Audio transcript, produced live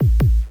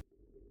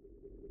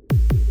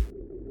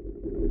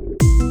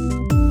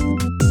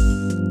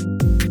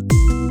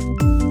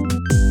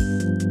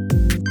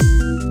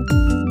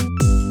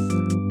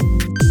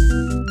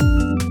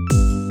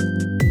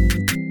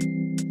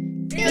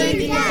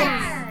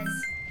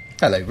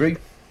Hello, Roo.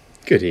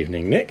 Good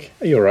evening, Nick.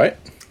 Are you all right?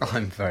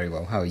 I'm very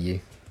well. How are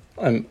you?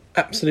 I'm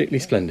absolutely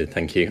splendid,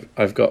 thank you.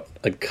 I've got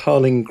a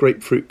Carling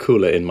grapefruit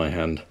cooler in my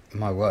hand.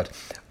 My word.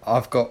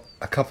 I've got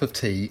a cup of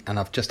tea and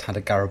I've just had a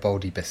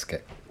Garibaldi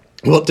biscuit.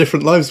 What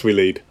different lives we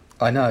lead.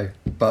 I know,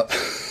 but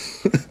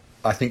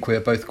I think we're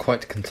both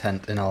quite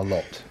content in our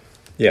lot.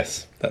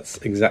 Yes, that's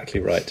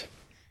exactly right.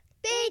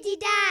 Beardy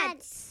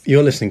Dads!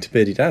 You're listening to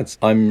Beardy Dads.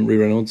 I'm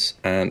Roo Reynolds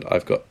and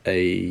I've got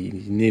a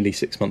nearly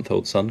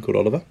 6-month-old son called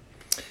Oliver.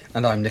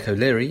 And I'm Nick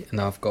O'Leary,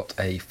 and I've got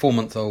a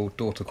 4-month-old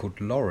daughter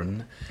called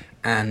Lauren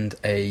and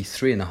a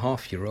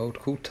 3.5-year-old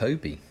called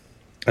Toby.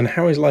 And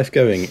how is life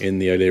going in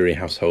the O'Leary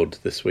household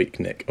this week,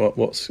 Nick?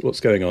 What's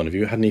going on? Have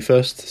you had any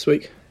firsts this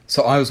week?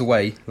 So I was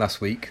away last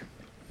week.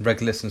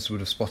 Regular listeners would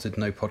have spotted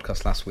no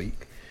podcast last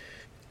week.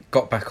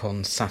 Got back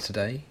on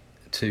Saturday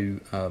to,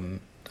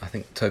 I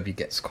think Toby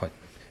gets quite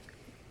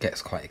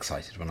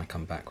excited when I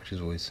come back, which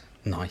is always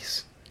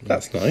nice.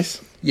 That's nice.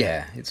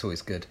 Yeah, it's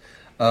always good.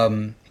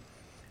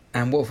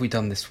 And what have we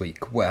done this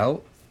week?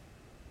 Well,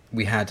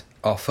 we had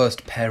our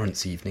first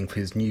parents' evening for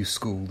his new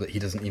school that he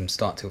doesn't even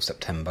start till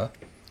September.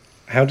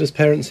 How does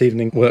parents'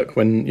 evening work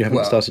when you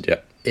haven't started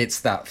yet? It's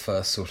that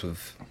first sort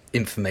of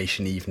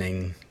information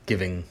evening,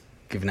 giving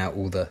out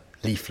all the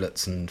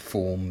leaflets and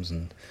forms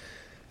and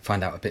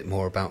find out a bit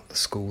more about the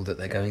school that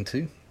they're going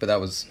to. But that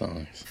was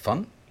nice.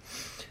 Fun.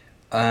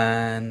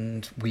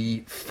 And we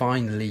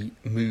finally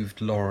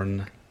moved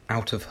Lauren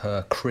out of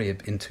her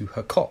crib into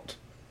her cot.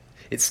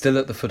 It's still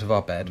at the foot of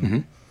our bed. Mm-hmm.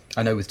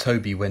 I know with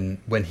Toby,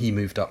 when he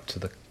moved up to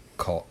the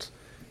cot,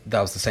 that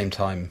was the same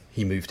time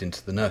he moved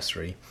into the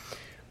nursery.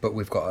 But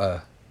we've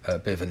got a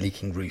bit of a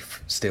leaking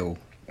roof still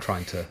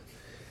trying to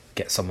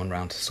get someone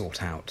round to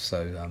sort out.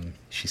 So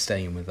she's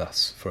staying with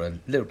us for a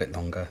little bit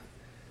longer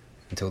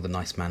until the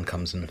nice man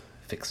comes and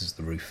fixes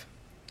the roof.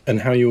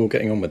 And how are you all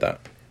getting on with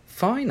that?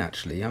 Fine,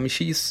 actually. I mean,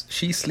 she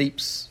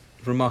sleeps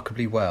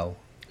remarkably well.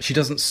 She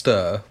doesn't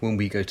stir when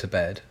we go to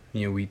bed.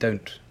 You know, we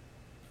don't...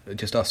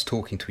 Just us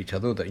talking to each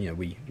other, that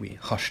we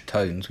hush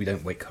tones, we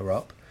don't wake her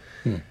up.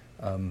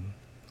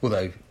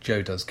 Although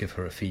Joe does give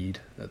her a feed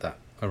at that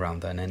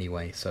around then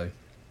anyway, so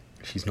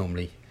she's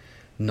normally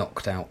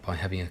knocked out by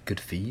having a good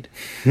feed.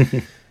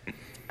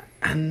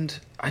 And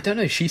I don't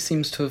know, she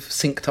seems to have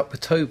synced up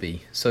with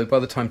Toby, so by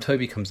the time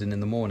Toby comes in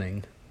the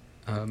morning,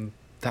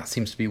 that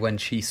seems to be when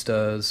she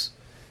stirs,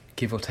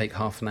 give or take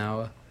half an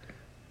hour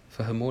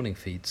for her morning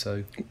feed.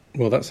 So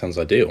well, that sounds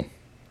ideal.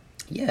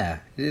 Yeah,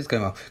 it is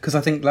going well, because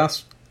I think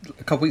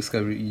a couple of weeks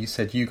ago, you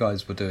said you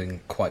guys were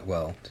doing quite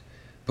well,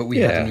 but we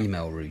had an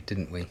email route,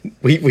 didn't we?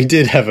 We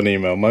did have an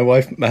email. My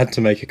wife had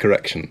to make a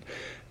correction.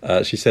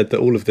 She said that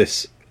all of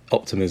this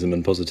optimism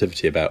and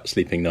positivity about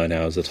sleeping 9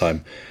 hours at a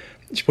time,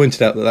 she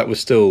pointed out that was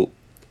still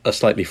a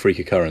slightly freak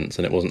occurrence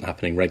and it wasn't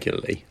happening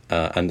regularly,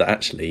 and that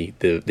actually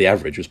the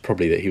average was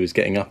probably that he was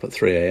getting up at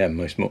 3 a.m.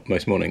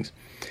 most mornings.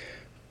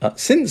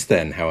 Since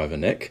then, however,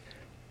 Nick,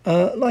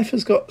 life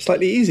has got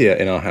slightly easier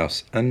in our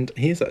house, and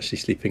he is actually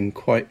sleeping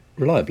quite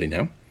reliably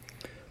now.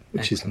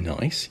 Which Excellent. Is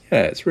nice.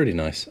 Yeah, it's really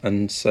nice.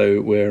 And so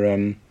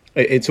we're...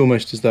 it's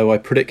almost as though I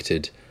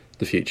predicted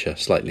the future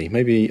slightly.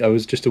 Maybe I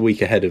was just a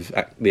week ahead of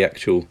the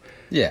actual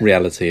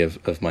reality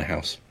of my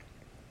house.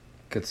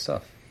 Good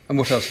stuff. And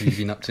what else have you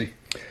been up to?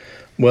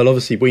 Well,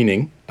 obviously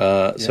weaning.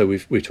 So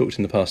we've talked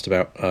in the past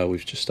about...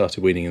 we've just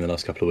started weaning in the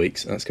last couple of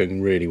weeks, and that's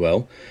going really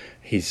well.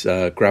 He's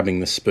grabbing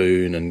the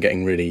spoon and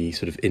getting really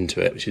sort of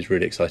into it, which is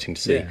really exciting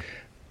to see. Yeah.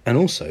 And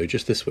also,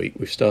 just this week,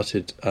 we've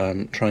started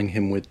trying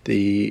him with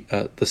the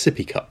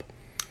sippy cup.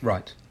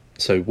 Right.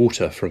 So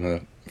water from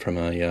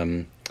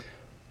a.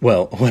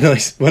 Well,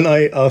 when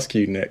I ask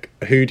you, Nick,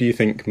 who do you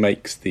think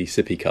makes the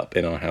sippy cup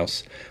in our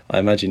house? I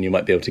imagine you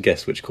might be able to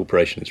guess which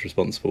corporation is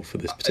responsible for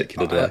this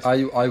particular device.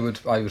 I would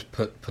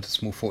put a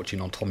small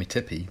fortune on Tommy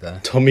Tippy there.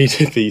 Tommy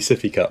Tippy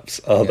sippy cups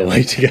are the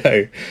way to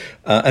go,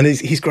 and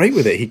he's great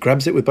with it. He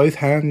grabs it with both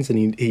hands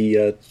and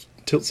he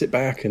tilts it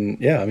back, and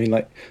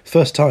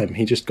first time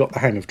he just got the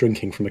hang of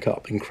drinking from a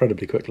cup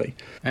incredibly quickly.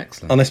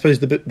 Excellent. And I suppose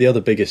the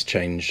other biggest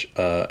change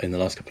in the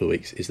last couple of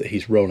weeks is that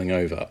he's rolling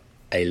over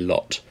a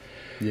lot.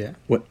 Yeah.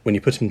 When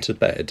you put him to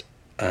bed,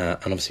 and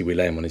obviously we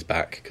lay him on his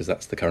back because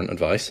that's the current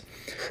advice,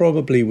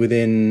 probably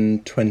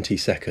within 20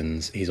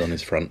 seconds he's on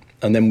his front,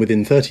 and then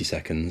within 30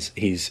 seconds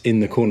he's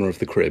in the corner of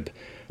the crib.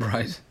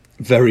 Right.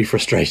 Very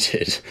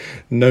frustrated,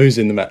 nose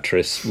in the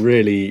mattress,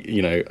 really,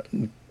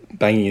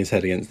 banging his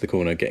head against the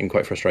corner, getting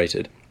quite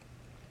frustrated.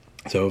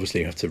 So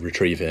obviously you have to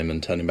retrieve him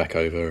and turn him back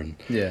over and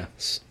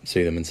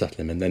soothe him and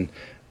settle him. And then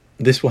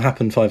this will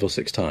happen 5 or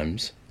 6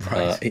 times.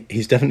 Right.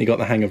 He's definitely got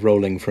the hang of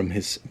rolling from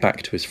his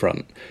back to his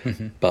front.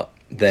 Mm-hmm. But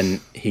then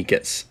he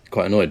gets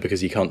quite annoyed because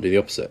he can't do the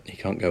opposite. He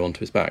can't go onto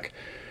his back.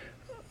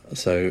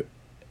 So,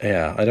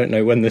 yeah, I don't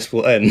know when this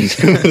will end.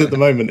 But at the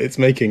moment, it's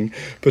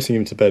putting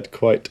him to bed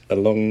quite a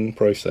long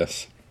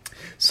process.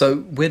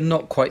 So we're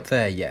not quite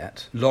there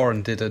yet.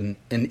 Lauren did an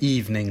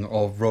evening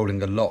of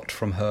rolling a lot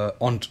from her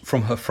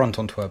front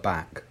onto her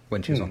back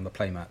when she was on the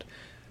playmat.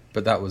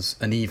 But that was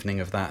an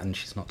evening of that, and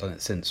she's not done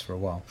it since for a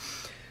while.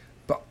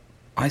 But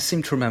I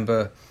seem to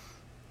remember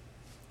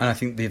And I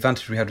think the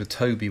advantage we had with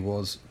Toby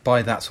was,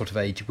 by that sort of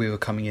age, we were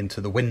coming into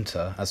the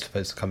winter as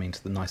opposed to coming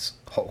into the nice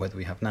hot weather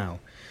we have now.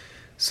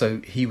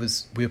 So we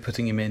were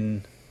putting him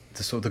in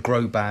the sort of the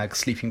grow bag,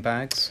 sleeping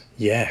bags.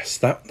 Yes,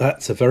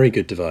 that's a very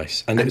good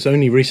device. And it was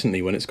only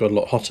recently, when it's got a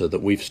lot hotter,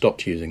 that we've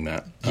stopped using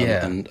that.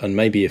 Yeah. And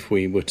maybe if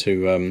we were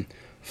to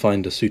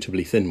find a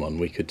suitably thin one,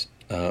 we could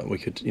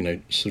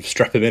sort of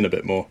strap him in a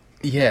bit more.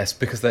 Yes,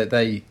 because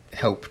they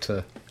help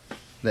to...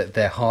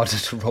 They're harder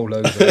to roll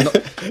over.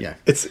 Yeah.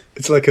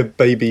 It's like a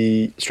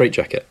baby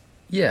straitjacket.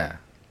 Yeah.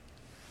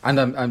 And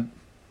I'm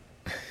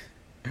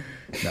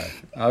no,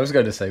 I was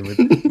going to say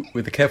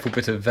with a careful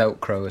bit of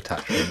Velcro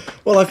attachment.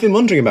 Well, I've been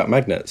wondering about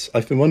magnets.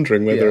 I've been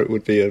wondering whether it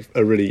would be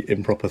a really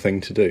improper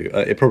thing to do.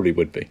 It probably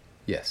would be.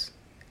 Yes.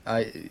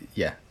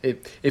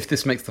 If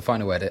this makes the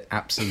final edit,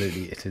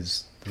 absolutely it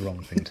is the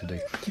wrong thing to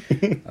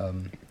do.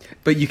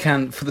 But you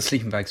can, for the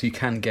sleeping bags, you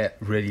can get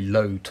really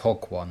low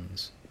tog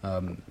ones,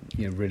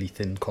 really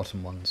thin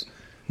cotton ones.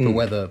 But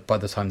whether by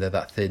the time they're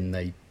that thin,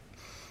 they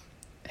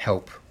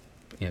help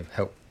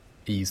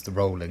ease the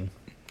rolling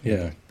in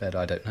the bed,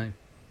 I don't know.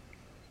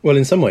 Well,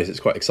 in some ways,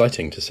 it's quite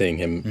exciting to see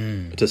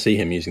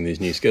him using these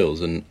new skills,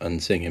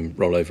 and seeing him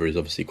roll over is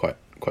obviously quite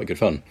good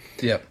fun.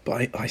 Yeah.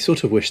 But I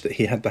sort of wish that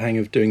he had the hang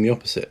of doing the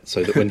opposite,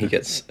 so that when he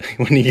gets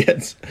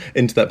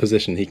into that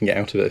position, he can get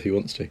out of it if he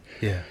wants to.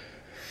 Yeah.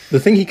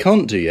 The thing he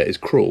can't do yet is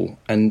crawl,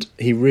 and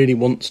he really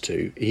wants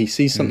to. He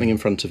sees something in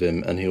front of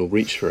him, and he'll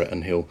reach for it,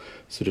 and he'll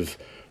sort of.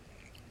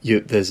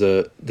 There's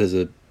a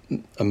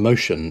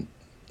motion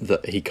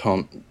that he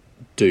can't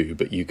do,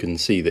 but you can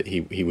see that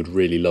he would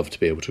really love to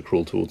be able to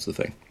crawl towards the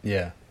thing.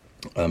 Yeah.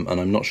 And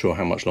I'm not sure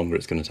how much longer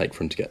it's going to take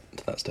for him to get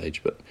to that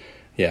stage, but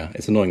yeah,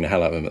 it's annoying the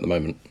hell out of him at the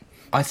moment.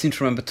 I seem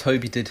to remember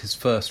Toby did his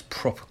first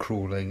proper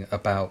crawling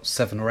about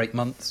 7 or 8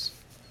 months.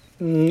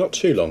 Not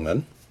too long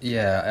then.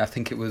 Yeah, I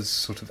think it was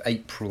sort of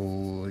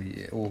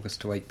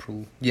August to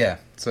April. Yeah,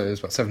 so it was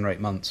about 7 or 8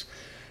 months.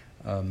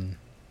 And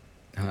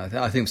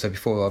I think so.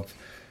 Before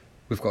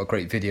we've got a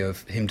great video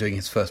of him doing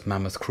his first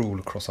mammoth crawl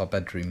across our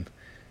bedroom,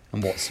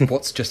 and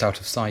what's just out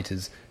of sight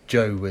is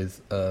Joe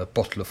with a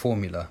bottle of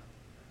formula,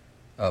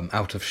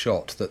 out of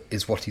shot. That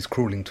is what he's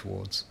crawling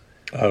towards.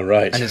 Oh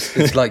right. And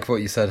it's like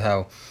what you said,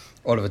 how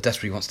Oliver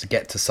desperately wants to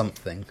get to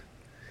something,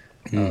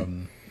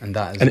 and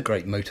that is a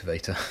great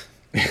motivator.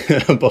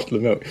 A bottle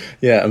of milk.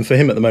 Yeah, and for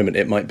him at the moment,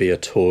 it might be a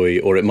toy,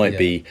 or it might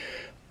be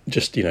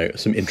just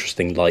some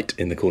interesting light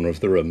in the corner of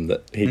the room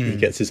that he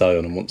gets his eye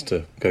on and wants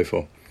to go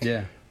for.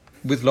 Yeah.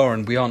 With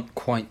Lauren, we aren't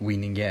quite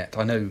weaning yet.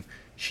 I know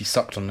she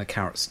sucked on a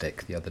carrot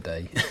stick the other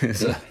day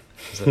as a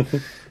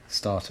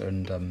starter,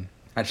 and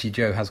actually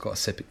Joe has got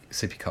a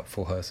sippy cup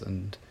for her,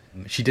 and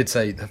she did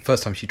say the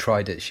first time she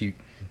tried it, she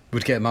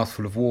would get a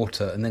mouthful of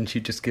water, and then she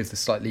just gives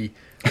this slightly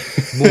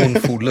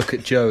mournful look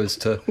at Joe as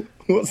to,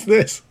 what's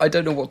this? I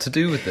don't know what to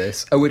do with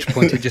this. At which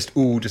point it just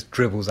all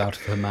dribbles out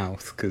of her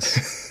mouth,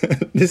 because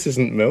this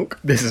isn't milk.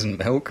 This isn't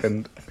milk,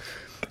 and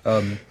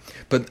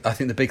but I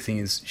think the big thing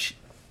is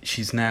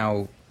she's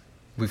now.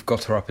 We've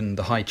got her up in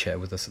the high chair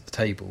with us at the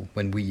table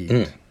when we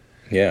eat.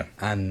 Yeah.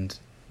 And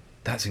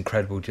that's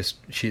incredible.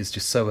 She is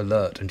just so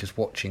alert and just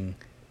watching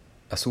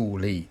us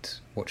all eat,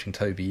 watching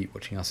Toby eat,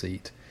 watching us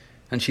eat.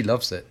 And she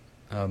loves it.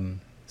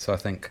 So I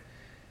think,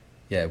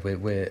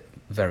 we're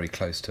very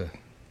close to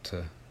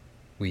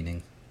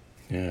weaning.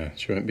 Yeah,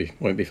 she won't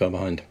be far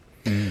behind.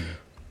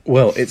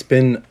 Well, it's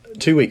been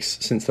 2 weeks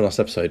since the last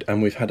episode,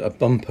 and we've had a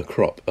bumper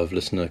crop of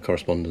listener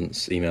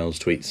correspondence, emails,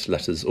 tweets,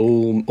 letters,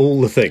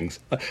 all the things.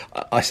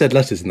 I said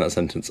letters in that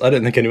sentence. I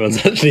don't think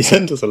anyone's actually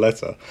sent us a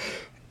letter.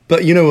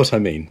 But you know what I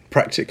mean.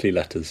 Practically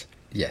letters.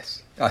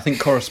 Yes. I think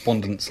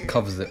correspondence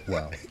covers it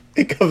well.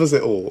 It covers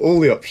it all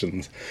the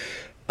options.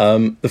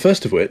 The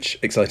first of which,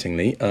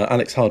 excitingly,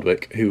 Alex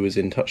Hardwick, who was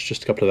in touch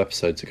just a couple of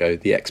episodes ago,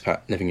 the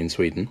expat living in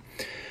Sweden.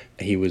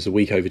 He was a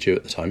week overdue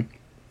at the time.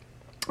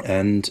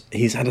 And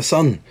he's had a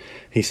son.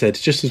 He said,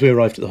 just as we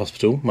arrived at the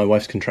hospital, my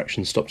wife's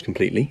contractions stopped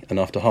completely, and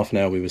after half an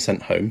hour we were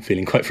sent home,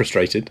 feeling quite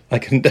frustrated. I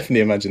can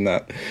definitely imagine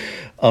that.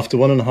 After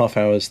 1.5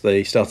 hours,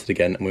 they started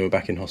again, and we were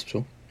back in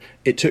hospital.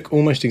 It took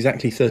almost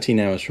exactly 13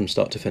 hours from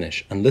start to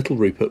finish, and little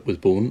Rupert was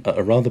born at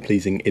a rather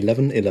pleasing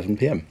 11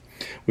 p.m.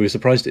 We were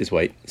surprised at his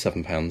weight,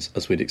 7 pounds,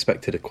 as we'd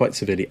expected a quite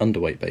severely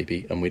underweight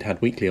baby, and we'd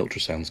had weekly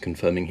ultrasounds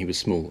confirming he was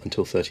small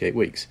until 38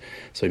 weeks,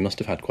 so he must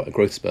have had quite a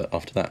growth spurt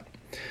after that.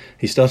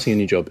 He's starting a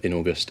new job in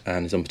August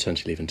and is on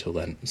paternity leave until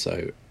then,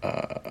 so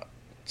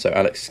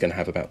Alex is going to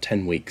have about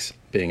 10 weeks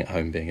being at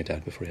home, being a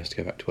dad, before he has to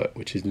go back to work,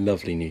 which is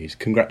lovely news.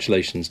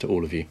 Congratulations to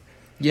all of you.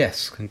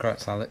 Yes,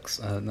 congrats, Alex.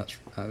 That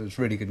was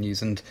really good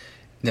news. And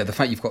the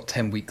fact you've got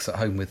 10 weeks at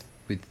home with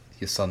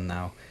your son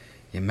now,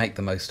 make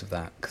the most of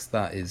that, because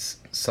that is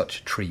such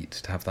a treat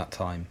to have that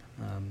time.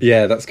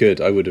 Yeah, that's good.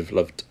 I would have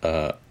loved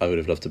a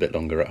bit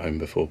longer at home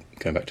before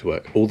going back to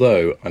work.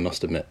 Although I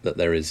must admit that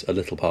there is a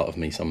little part of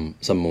me some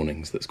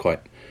mornings that's quite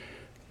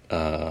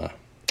I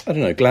don't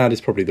know. Glad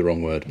is probably the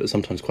wrong word, but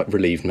sometimes quite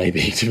relieved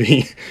maybe to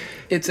be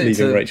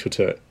leaving Rachel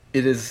to it.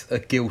 It is a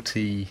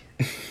guilty,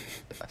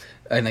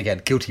 and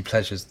again, guilty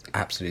pleasure is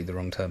absolutely the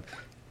wrong term.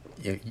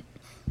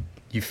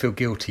 you feel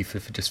guilty for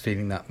just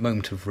feeling that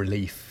moment of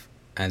relief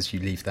as you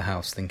leave the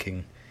house,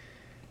 thinking,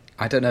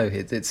 I don't know,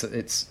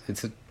 it's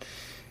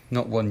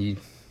not one you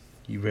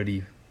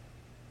really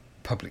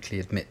publicly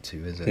admit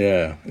to, is it?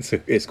 Yeah,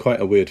 it's quite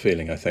a weird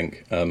feeling, I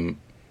think.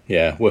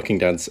 Working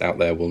dads out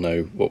there will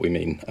know what we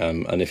mean.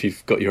 And if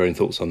you've got your own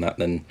thoughts on that,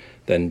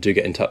 then do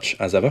get in touch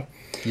as ever.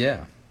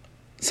 Yeah.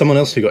 Someone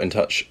else who got in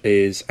touch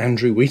is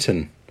Andrew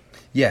Wheaton.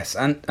 Yes,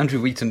 and Andrew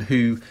Wheaton,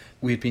 who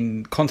we had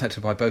been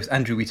contacted by both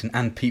Andrew Wheaton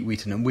and Pete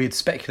Wheaton, and we had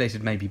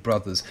speculated maybe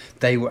brothers.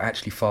 They were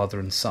actually father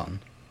and son.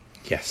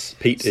 Yes,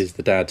 Pete is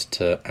the dad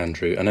to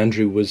Andrew, and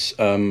Andrew was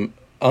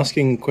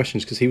asking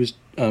questions because he was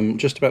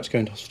just about to go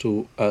into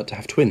hospital to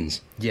have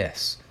twins.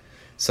 Yes.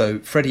 So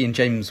Freddie and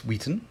James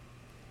Wheaton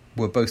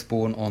were both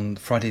born on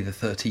Friday the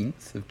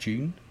 13th of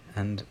June,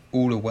 and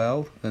all are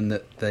well, and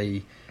that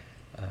they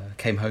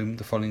came home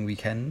the following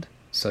weekend.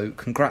 So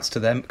congrats to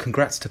them.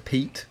 Congrats to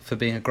Pete for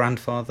being a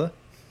grandfather.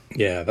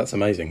 Yeah, that's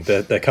amazing.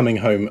 They're coming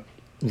home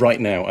right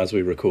now as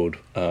we record,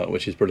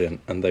 which is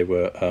brilliant. And they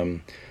were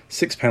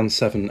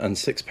 £6.7 and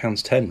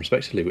 £6.10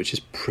 respectively, which is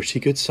pretty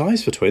good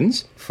size for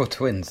twins. For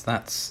twins,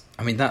 that's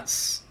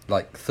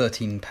like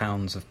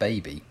 £13 of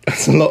baby.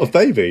 That's a lot of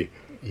baby.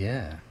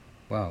 Yeah.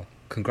 Wow.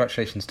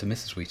 Congratulations to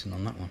Mrs. Wheaton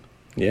on that one.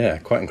 Yeah,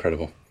 quite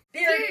incredible.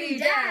 Beardy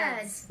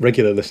Dads.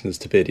 Regular listeners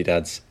to Beardy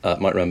Dads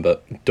might remember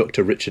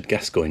Dr. Richard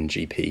Gascoigne,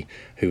 GP,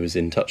 who was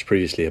in touch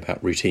previously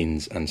about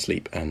routines and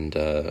sleep and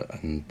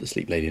the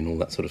sleep lady and all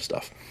that sort of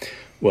stuff.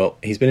 Well,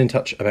 he's been in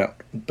touch about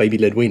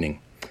baby-led weaning,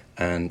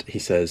 and he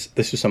says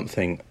this was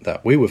something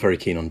that we were very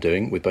keen on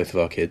doing with both of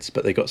our kids,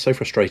 but they got so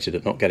frustrated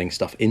at not getting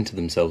stuff into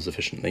themselves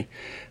efficiently,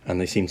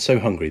 and they seemed so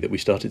hungry that we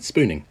started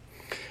spooning.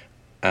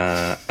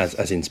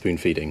 As in spoon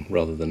feeding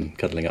rather than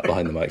cuddling up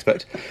behind them, I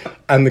expect.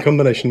 And the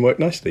combination worked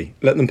nicely.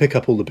 Let them pick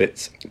up all the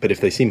bits, but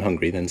if they seem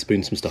hungry, then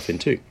spoon some stuff in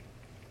too.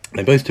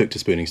 They both took to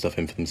spooning stuff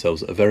in for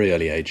themselves at a very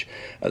early age,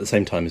 at the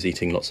same time as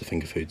eating lots of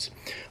finger foods.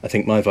 I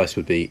think my advice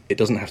would be, it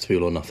doesn't have to be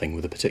all or nothing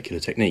with a particular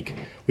technique.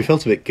 We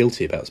felt a bit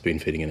guilty about spoon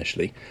feeding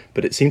initially,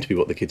 but it seemed to be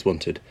what the kids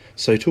wanted.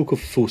 So talk of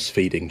force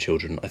feeding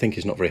children I think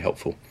is not very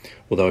helpful,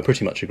 although I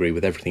pretty much agree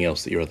with everything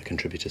else that your other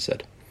contributor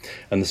said.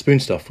 And the spoon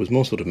stuff was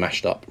more sort of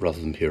mashed up rather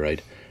than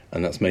pureed,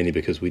 and that's mainly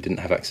because we didn't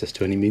have access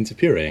to any means of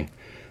pureeing.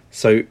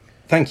 So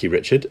thank you,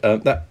 Richard.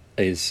 That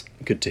is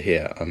good to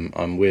hear.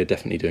 We're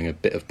definitely doing a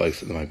bit of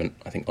both at the moment.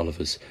 I think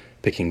Oliver's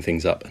picking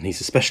things up, and he's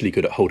especially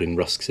good at holding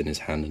rusks in his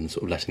hand and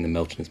sort of letting them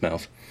melt in his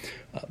mouth.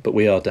 But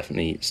we are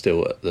definitely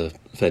still at the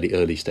fairly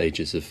early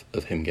stages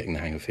of him getting the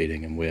hang of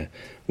feeding, and we're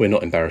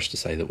not embarrassed to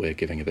say that we're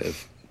giving a bit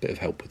of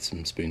help with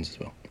some spoons as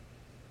well.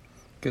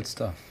 Good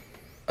stuff.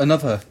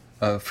 Another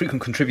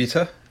frequent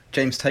contributor,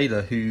 James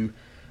Taylor, who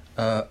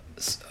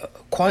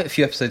quite a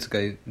few episodes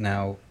ago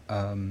now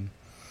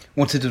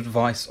wanted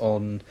advice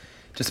on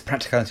just the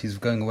practicalities of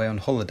going away on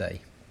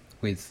holiday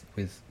with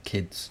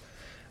kids.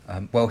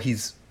 Well,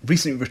 he's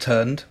recently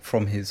returned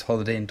from his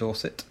holiday in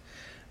Dorset,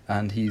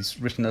 and he's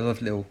written a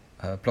lovely little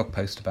blog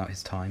post about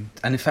his time.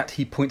 And in fact,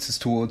 he points us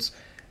towards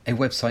a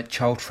website,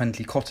 Child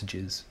Friendly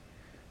Cottages.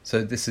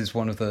 So this is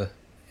one of the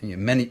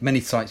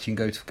many sites you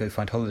can go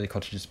find holiday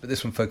cottages, but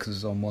this one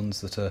focuses on ones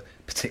that are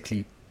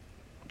particularly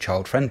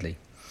child friendly.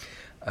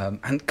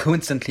 And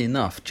coincidentally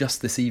enough,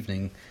 just this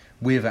evening,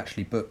 we've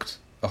actually booked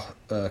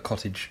a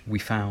cottage we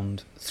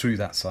found through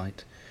that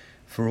site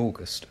for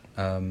August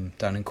down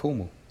in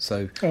Cornwall.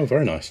 So, oh,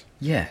 very nice.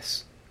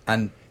 Yes,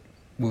 and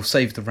we'll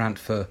save the rant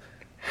for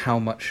how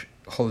much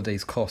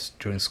holidays cost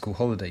during school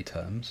holiday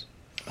terms.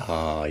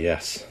 Ah,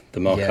 yes. The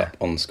markup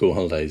on school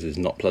holidays is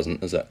not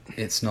pleasant, is it?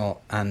 It's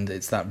not, and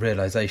it's that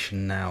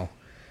realisation now.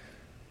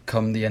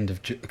 Come the end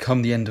of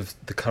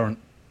the current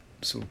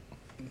sort of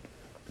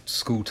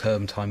school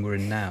term time we're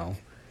in now,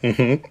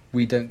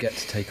 we don't get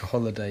to take a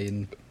holiday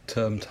in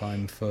term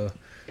time for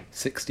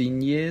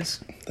 16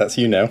 years. That's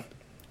you now.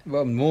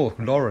 Well, more,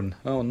 Lauren.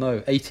 Oh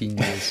no, 18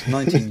 years,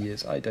 19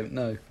 years, I don't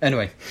know.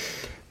 Anyway,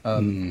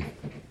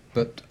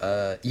 but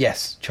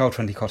yes,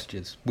 child-friendly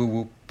cottages.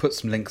 We'll put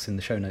some links in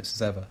the show notes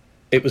as ever.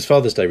 It was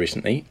Father's Day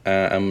recently,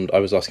 and I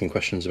was asking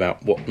questions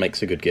about what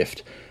makes a good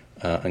gift,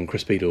 and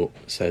Chris Beadle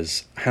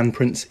says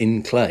handprints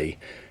in clay.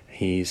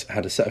 He's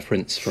had a set of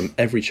prints from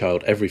every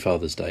child every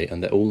Father's Day,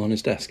 and they're all on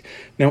his desk.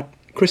 Now,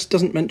 Chris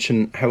doesn't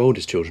mention how old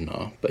his children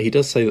are, but he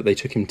does say that they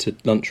took him to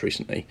lunch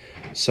recently,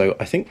 so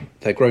I think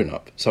they're grown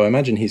up. So I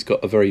imagine he's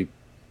got a very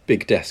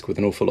big desk with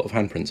an awful lot of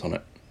handprints on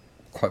it.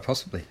 Quite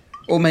possibly.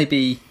 Or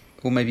maybe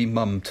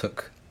Mum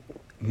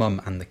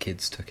and the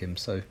kids took him,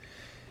 so...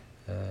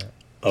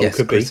 yes,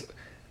 could Chris, be.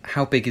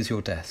 How big is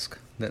your desk?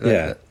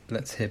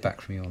 Let's hear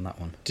back from you on that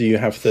one. Do you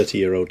have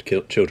 30-year-old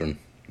children?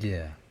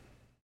 Yeah.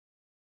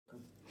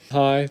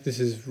 Hi, this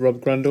is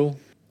Rob Grundle.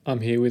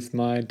 I'm here with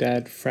my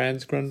dad,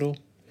 Franz Grundle.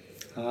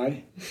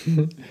 Hi.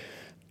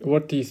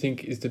 What do you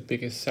think is the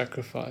biggest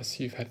sacrifice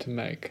you've had to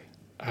make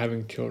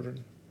having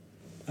children?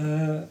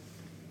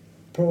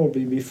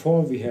 Probably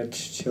before we had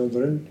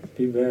children,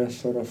 we were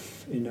sort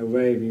of, in a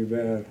way,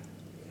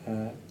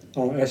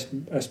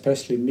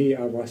 especially me,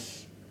 I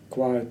was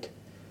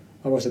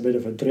a bit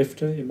of a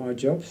drifter in my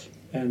jobs,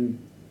 and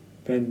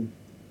when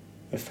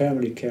a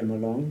family came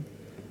along,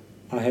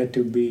 I had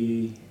to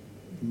be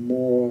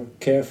more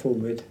careful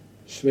with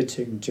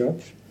switching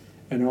jobs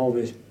and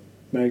always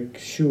make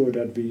sure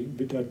that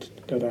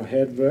that I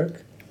had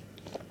work,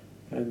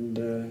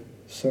 and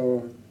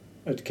so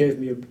it gave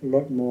me a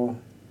lot more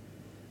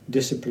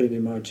discipline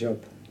in my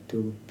job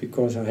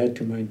because I had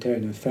to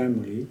maintain a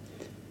family,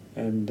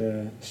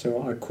 and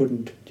so I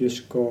couldn't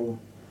just go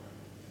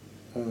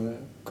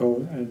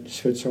and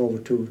switch over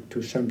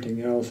to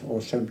something else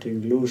or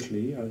something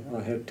loosely.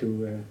 I had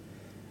to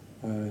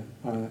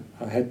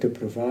I had to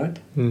provide,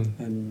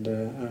 and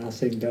I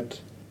think that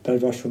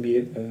was for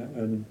me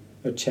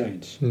a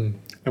change.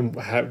 And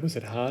was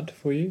it hard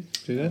for you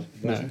to do that?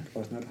 It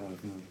was not hard,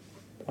 no.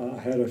 I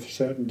had a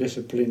certain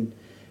discipline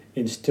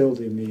instilled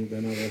in me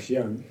when I was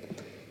young,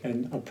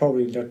 and I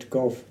probably let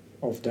go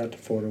of that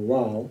for a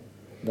while,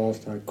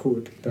 whilst I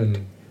could, but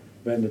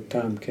when the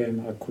time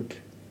came, I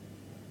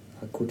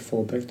could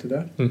fall back to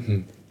that.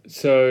 Mm-hmm.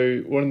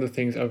 So one of the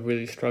things I've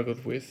really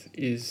struggled with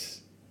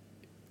is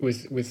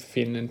with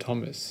Finn and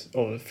Thomas,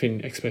 or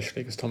Finn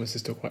especially because Thomas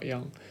is still quite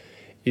young,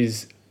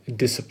 is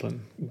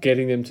discipline.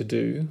 Getting them to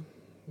do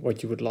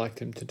what you would like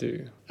them to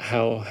do.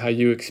 How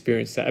you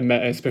experience that,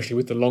 especially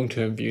with the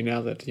long-term view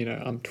now that,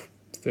 I'm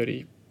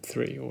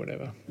 33 or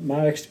whatever.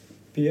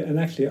 And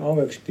actually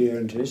our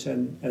experiences,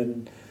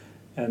 and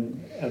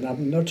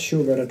I'm not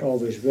sure whether it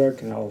always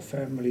works in our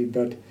family,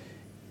 but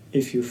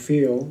if you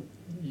feel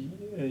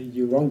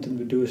you want them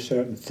to do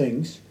certain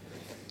things,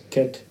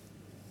 get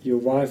your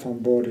wife on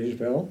board as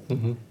well,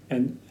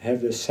 and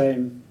have the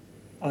same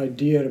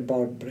idea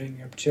about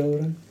bringing up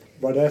children.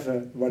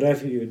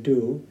 Whatever you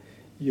do,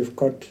 you've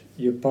got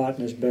your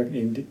partner's back.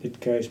 In this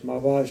case, my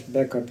wife's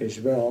backup as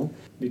well,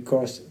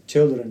 because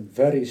children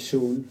very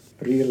soon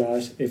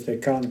realize if they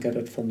can't get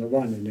it from the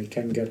one and they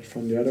can get it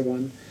from the other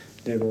one,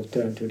 they will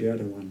turn to the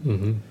other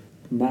one.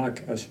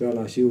 Mark, as well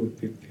as you,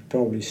 we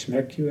probably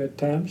smack you at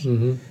times,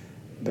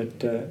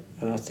 but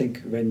I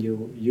think when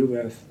you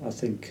have, I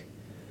think,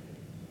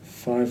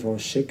 5 or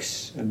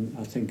 6, and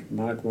I think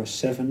Mark was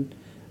 7.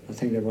 I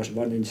think there was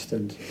one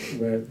instant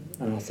where,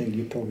 and I think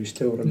you probably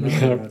still remember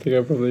that. I think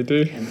I probably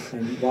do.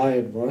 And why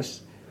it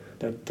was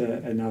that,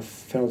 and I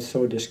felt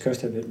so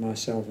disgusted with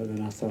myself, and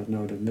then I thought,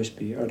 no, there must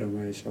be other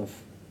ways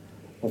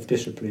of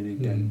disciplining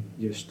than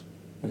just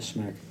a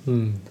smack.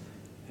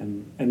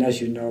 And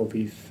as you know,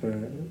 we've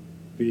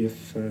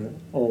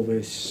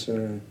always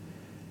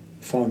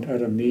found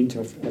other means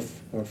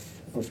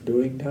of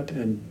doing that,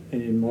 and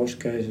in most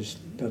cases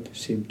that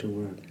seemed to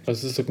work. I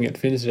was just looking at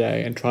Finn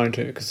today and trying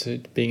to, because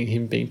being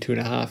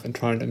 2.5, and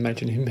trying to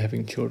imagine him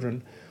having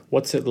children.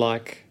 What's it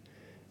like,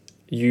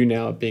 you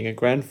now being a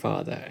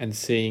grandfather and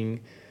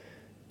seeing,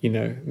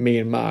 me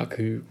and Mark,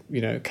 who,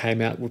 came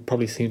out, would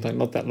probably seem like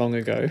not that long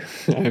ago,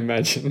 I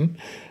imagine.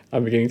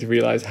 I'm beginning to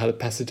realise how the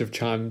passage of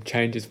time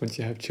changes once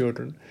you have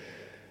children.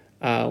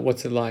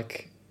 What's it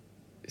like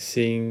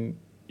seeing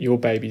your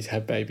babies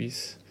have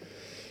babies?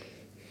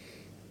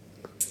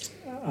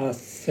 I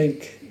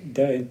think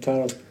they're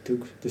entitled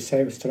to the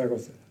same struggle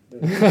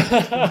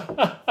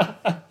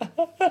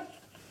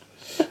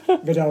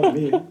without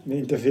me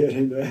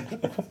interfering there.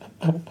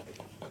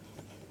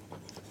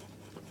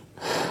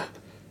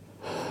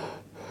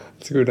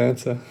 That's a good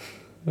answer.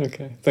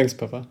 Okay, thanks,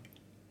 Papa.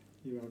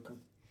 You're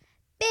welcome.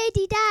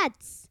 Beardy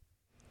Dads.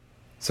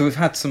 So we've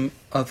had some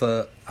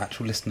other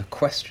actual listener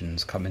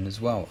questions come in as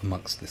well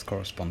amongst this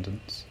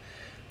correspondence.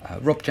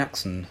 Rob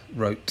Jackson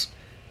wrote,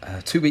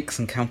 2 weeks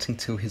and counting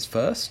till his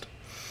first.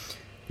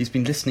 He's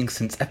been listening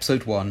since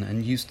episode 1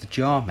 and used the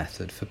jar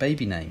method for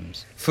baby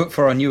names.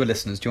 For our newer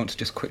listeners, do you want to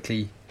just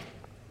quickly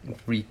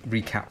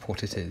recap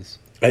what it is?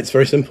 It's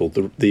very simple.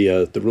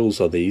 The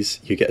rules are these.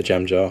 You get a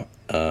jam jar.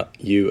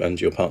 You and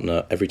your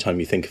partner, every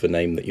time you think of a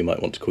name that you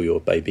might want to call your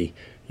baby,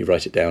 you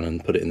write it down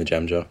and put it in the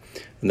jam jar.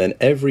 And then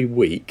every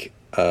week,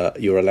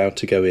 you're allowed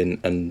to go in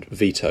and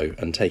veto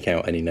and take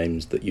out any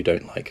names that you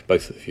don't like.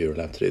 Both of you are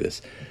allowed to do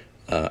this.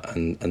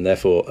 And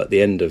therefore, at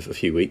the end of a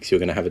few weeks, you're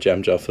going to have a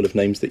jam jar full of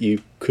names that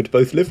you could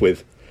both live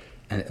with.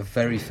 And a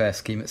very fair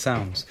scheme it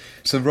sounds.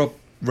 So Rob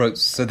wrote,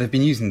 so they've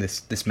been using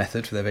this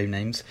method for their baby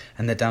names,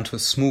 and they're down to a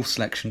small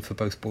selection for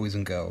both boys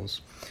and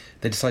girls.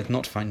 They decided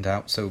not to find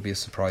out, so it will be a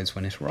surprise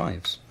when it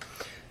arrives.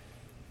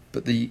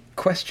 But the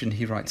question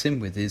he writes in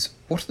with is,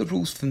 what are the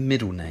rules for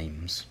middle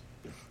names?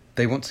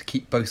 They want to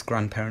keep both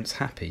grandparents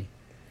happy.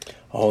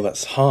 Oh,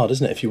 that's hard,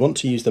 isn't it? If you want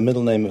to use the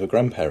middle name of a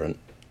grandparent,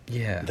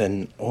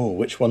 then,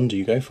 which one do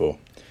you go for?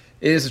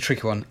 It is a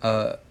tricky one.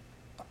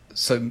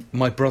 So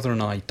my brother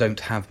and I don't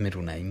have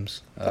middle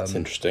names. That's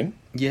interesting.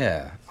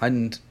 Yeah,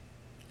 and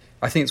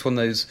I think it's one of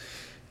those...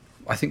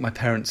 I think my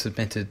parents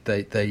admitted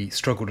they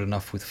struggled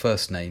enough with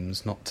first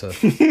names not to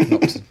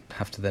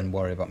have to then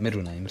worry about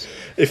middle names.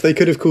 If they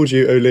could have called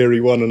you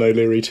O'Leary 1 and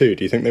O'Leary 2,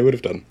 do you think they would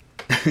have done?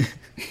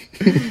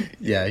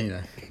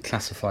 Yeah,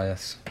 classify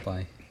us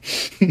by...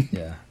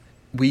 Yeah.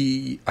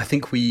 I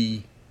think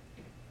we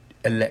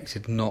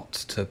elected not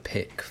to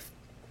pick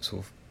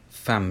sort of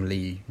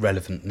family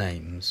relevant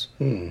names.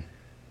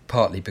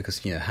 Partly because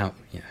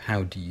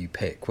how do you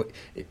pick?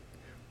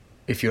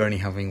 if you're only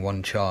having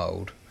one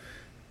child,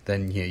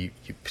 then you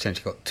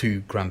potentially got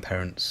two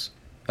grandparents,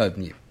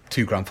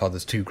 two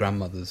grandfathers, two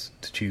grandmothers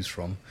to choose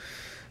from.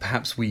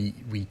 Perhaps we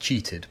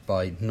cheated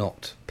by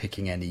not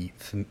picking any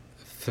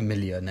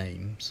familiar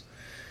names,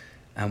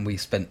 and we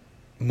spent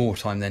more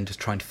time then just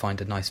trying to find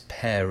a nice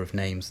pair of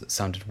names that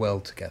sounded well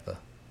together.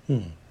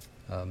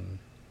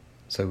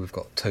 So we've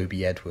got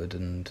Toby Edward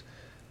and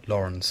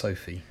Lauren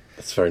Sophie.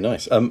 That's very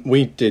nice.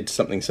 We did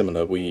something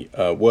similar. We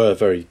were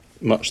very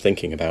much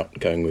thinking about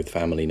going with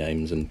family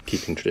names and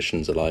keeping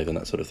traditions alive and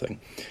that sort of thing.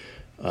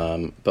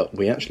 But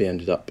we actually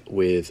ended up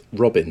with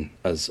Robin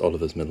as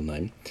Oliver's middle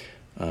name.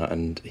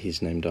 And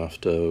he's named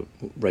after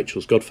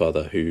Rachel's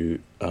godfather, who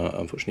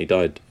unfortunately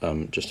died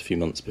just a few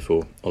months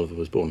before Oliver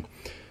was born.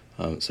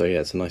 So yeah,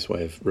 it's a nice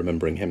way of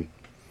remembering him.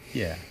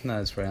 Yeah,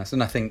 no, it's very nice.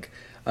 And I think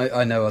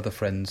I know other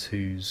friends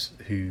who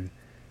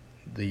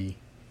the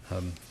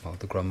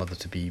grandmother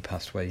to be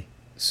passed away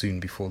soon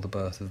before the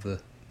birth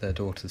of their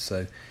daughters.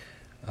 So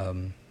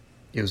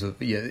it was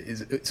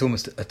it's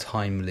almost a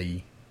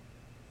timely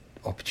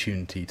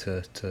opportunity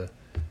to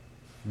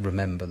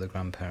remember the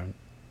grandparent.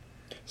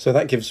 So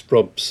that gives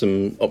Rob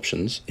some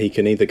options. He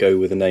can either go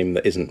with a name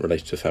that isn't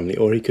related to a family,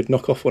 or he could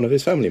knock off one of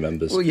his family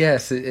members. Well,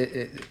 yes,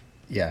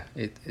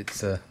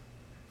 it's a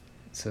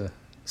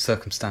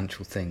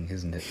circumstantial thing,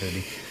 isn't it?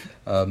 Really,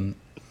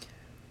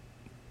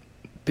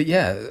 but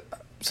yeah.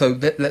 So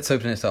let's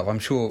open it up. I'm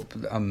sure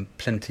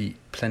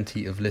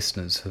plenty of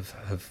listeners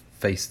have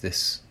faced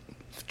this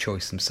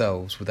choice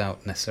themselves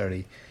without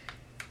necessarily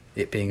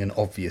it being an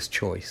obvious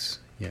choice.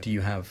 Yeah. Do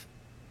you have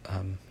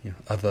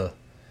other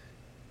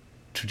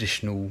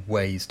traditional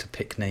ways to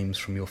pick names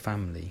from your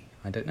family?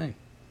 I don't know.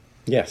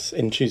 Yes,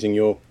 in choosing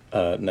your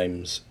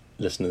names,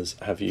 listeners,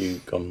 have you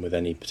gone with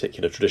any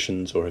particular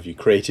traditions, or have you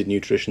created new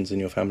traditions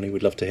in your family?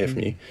 We'd love to hear from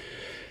you.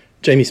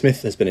 Jamie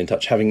Smith has been in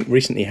touch, having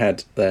recently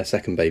had their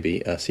second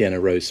baby,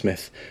 Sienna Rose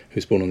Smith,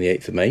 who's born on the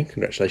 8th of May.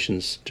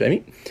 Congratulations,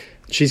 Jamie.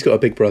 She's got a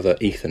big brother,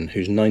 Ethan,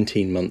 who's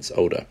 19 months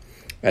older.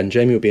 And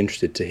Jamie will be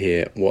interested to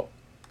hear what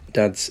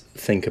dads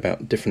think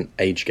about different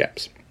age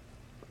gaps.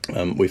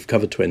 We've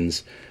covered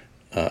twins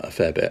a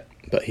fair bit,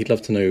 but he'd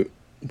love to know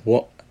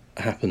what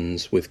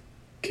happens with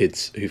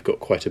kids who've got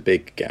quite a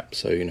big gap,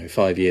 so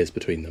 5 years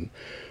between them,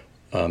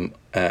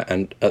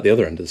 and at the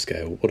other end of the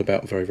scale, what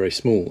about very, very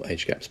small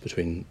age gaps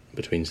between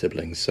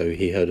siblings? So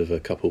he heard of a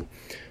couple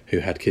who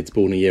had kids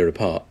born a year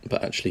apart,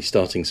 but actually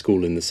starting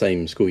school in the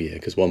same school year,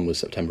 because one was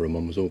September and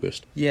one was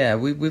August. Yeah,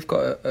 we've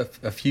got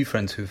a few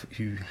friends who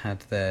had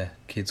their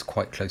kids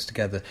quite close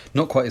together,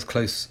 not quite as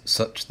close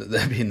such that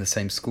they'll be in the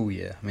same school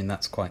year. I mean,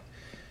 that's quite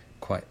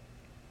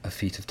a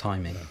feat of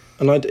timing.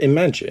 And I'd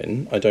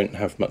imagine, I don't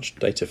have much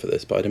data for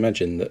this, but I'd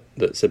imagine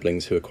that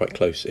siblings who are quite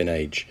close in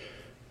age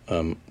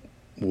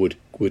would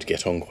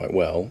get on quite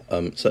well.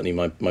 Certainly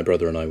my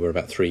brother and I were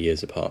about 3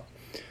 years apart,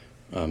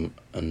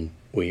 and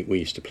we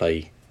used to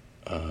play,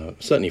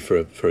 certainly for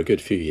a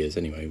good few years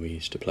anyway, we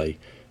used to play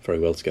very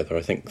well together.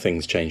 I think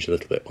things changed a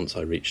little bit once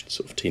I reached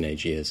sort of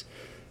teenage years,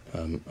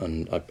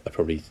 and I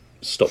probably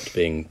stopped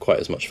being quite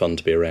as much fun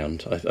to be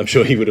around. I'm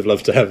sure he would have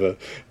loved to have a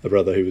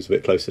brother who was a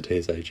bit closer to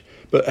his age.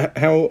 But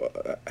how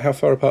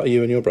far apart are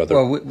you and your brother?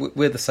 Well,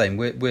 we're the same.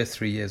 We're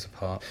 3 years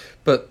apart.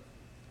 But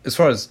as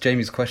far as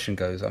Jamie's question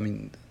goes, I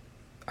mean,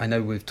 I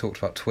know we've talked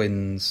about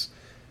twins,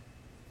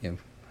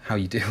 how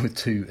you deal with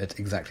two at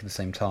exactly the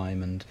same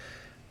time, and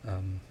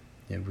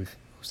we've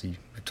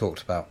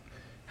talked about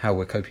how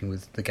we're coping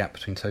with the gap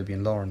between Toby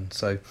and Lauren.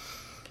 So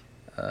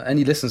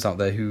any listeners out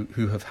there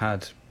who have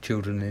had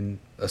children in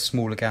a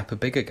smaller gap, a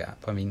bigger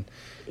gap, I mean...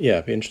 Yeah,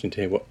 it'd be interesting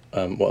to hear what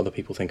other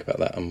people think about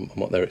that and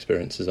what their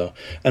experiences are.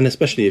 And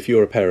especially if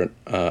you're a parent,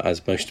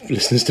 as most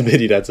listeners to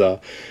Biddy Dads are,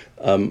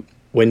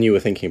 when you were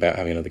thinking about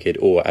having another kid,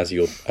 or as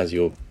you're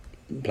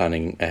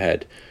planning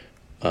ahead,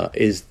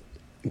 is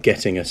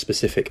getting a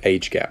specific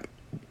age gap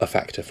a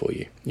factor for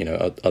you?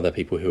 Are there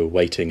people who are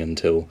waiting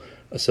until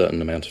a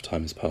certain amount of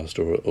time has passed,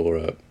 or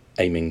are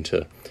aiming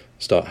to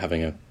start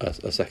having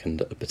a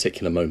second at a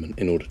particular moment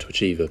in order to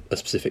achieve a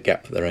specific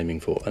gap that they're aiming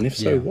for? And if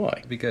so, why?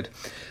 It'd be good.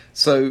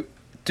 So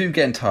do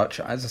get in touch.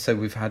 As I said,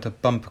 we've had a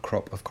bumper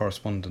crop of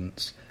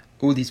correspondence.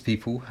 All these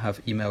people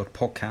have emailed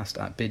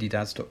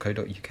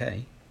podcast@beardydads.co.uk.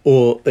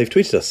 Or they've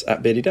tweeted us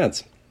at Beardy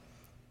Dads.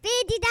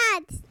 Beardy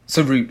Dads!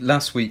 So, Root,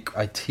 last week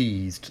I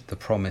teased the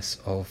promise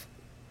of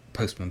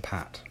Postman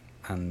Pat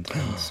and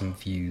some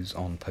views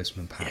on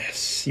Postman Pat.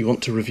 Yes, you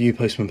want to review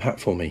Postman Pat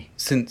for me?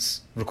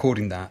 Since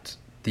recording that,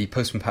 the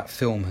Postman Pat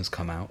film has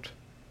come out.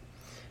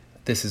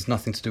 This has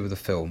nothing to do with the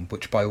film,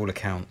 which by all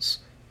accounts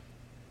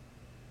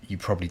you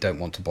probably don't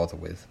want to bother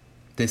with.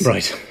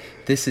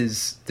 This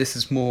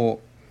is more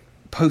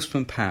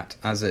Postman Pat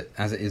as it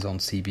is on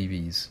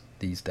CBeebies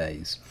these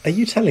days. Are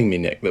you telling me,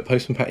 Nick, that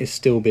Postman Pat is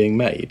still being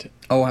made?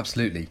 Oh,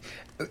 absolutely.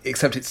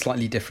 Except it's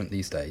slightly different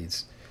these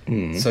days.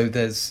 So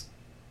there's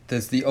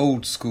the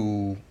old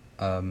school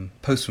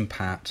Postman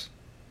Pat,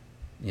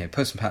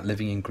 Postman Pat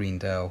living in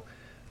Greendale,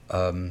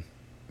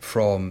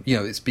 from,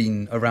 it's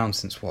been around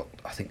since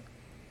I think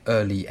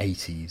early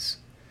 80s.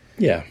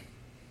 Yeah.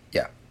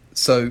 Yeah.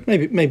 So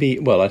Maybe.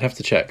 Well, I'd have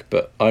to check,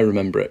 but I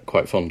remember it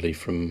quite fondly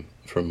from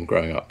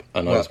growing up,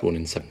 and I Well- was born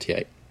in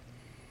 '78.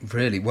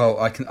 really, well,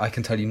 I can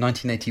tell you,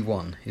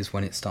 1981 is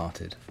when it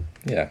started.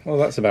 Yeah, well,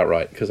 that's about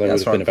right, because I would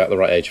That's have been right. about the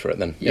right age for it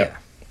then. Yeah.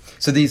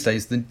 So these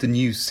days, the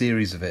new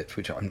series of it,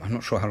 which I'm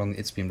not sure how long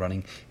it's been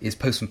running, is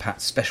Postman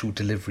Pat's Special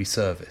Delivery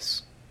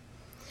Service.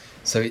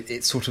 So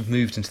it's sort of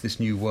moved into this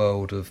new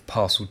world of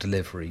parcel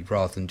delivery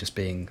rather than just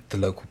being the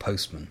local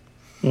postman.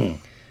 Hmm.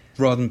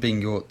 Rather than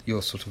being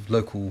your sort of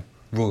local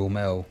Royal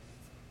Mail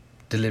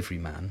delivery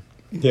man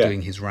Yeah.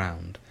 doing his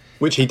round.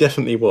 Which he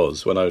definitely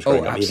was when I was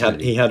growing Oh, up.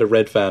 absolutely. He had a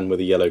red van with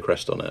a yellow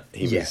crest on it.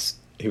 Yes.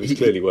 He was He-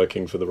 clearly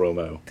working for the Royal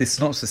Mail. This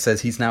synopsis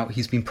says he's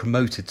been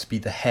promoted to be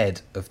the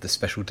head of the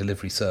Special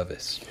Delivery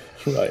Service.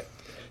 Right.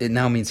 It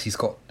now means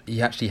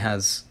he actually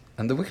has,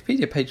 and the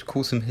Wikipedia page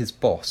calls him his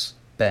boss,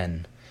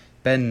 Ben.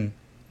 Ben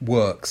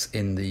works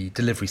in the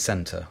delivery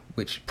centre,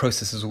 which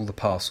processes all the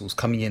parcels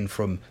coming in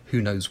from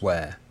who knows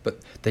where, but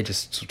they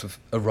just sort of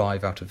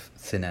arrive out of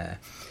thin air.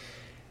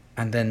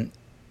 And then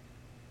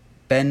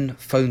Ben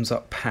phones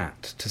up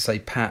Pat to say,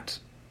 Pat,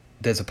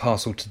 there's a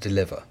parcel to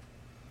deliver.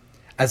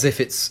 As if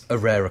it's a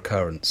rare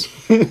occurrence.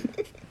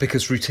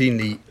 Because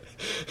routinely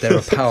there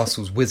are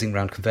parcels whizzing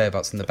around conveyor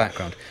belts in the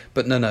background.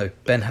 But no,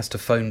 Ben has to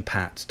phone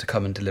Pat to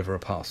come and deliver a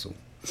parcel.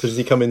 So does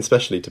he come in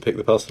specially to pick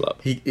the parcel up?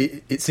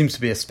 It seems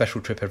to be a special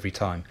trip every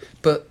time.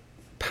 But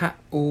Pat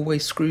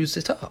always screws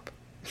it up.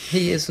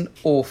 He is an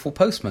awful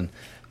postman.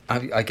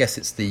 I guess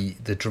it's the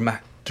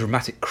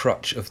dramatic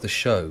crutch of the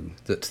show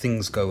that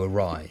things go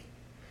awry.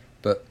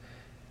 But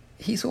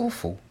he's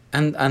awful.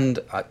 And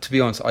to be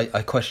honest,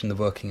 I question the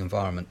working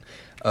environment.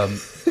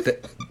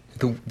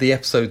 The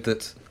episode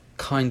that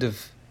kind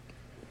of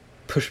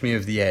pushed me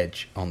over the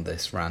edge on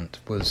this rant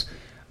was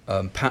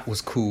Pat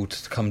was called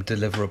to come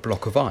deliver a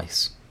block of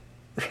ice.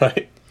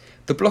 Right.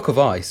 The block of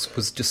ice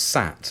was just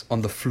sat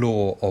on the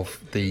floor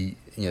of the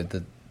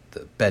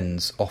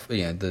Ben's off,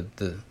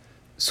 the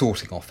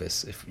sorting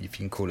office, if you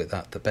can call it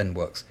that Ben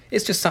works.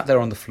 It's just sat there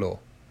on the floor,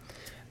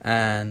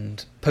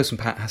 and Postman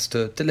Pat has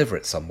to deliver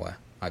it somewhere.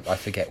 I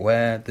forget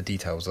where. The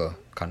details are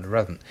kind of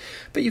irrelevant,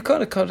 but you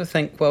kind of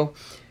think, well,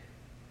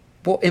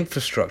 what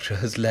infrastructure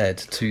has led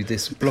to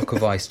this block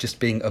of ice just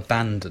being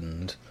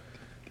abandoned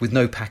with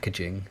no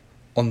packaging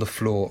on the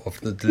floor of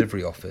the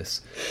delivery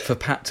office for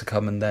Pat to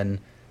come and then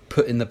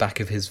put in the back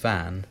of his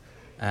van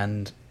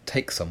and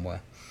take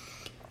somewhere?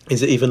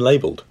 Is it even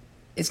labelled?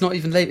 It's not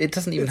even labelled. It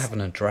doesn't even have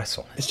an address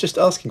on it. It's just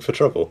asking for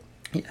trouble.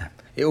 Yeah,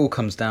 it all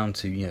comes down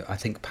to, I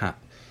think Pat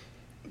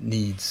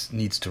needs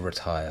to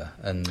retire,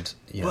 and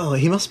Well,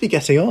 he must be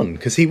getting on,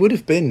 because he would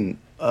have been,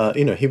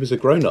 he was a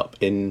grown-up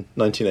in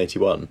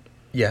 1981.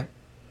 yeah.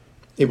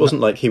 It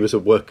wasn't like he was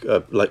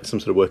like some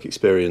sort of work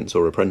experience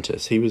or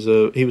apprentice. He was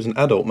an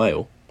adult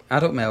male.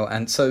 Adult male,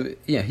 and so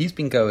he's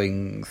been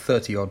going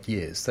 35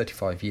 years,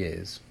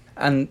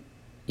 and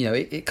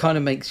it kind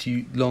of makes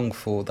you long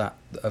for that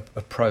a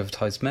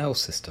privatised mail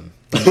system.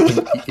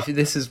 if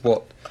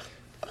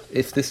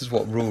this is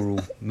what rural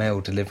mail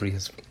delivery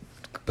has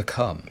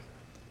become.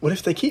 Well,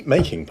 if they keep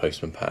making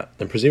Postman Pat,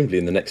 then presumably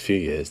in the next few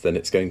years, then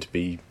it's going to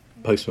be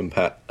Postman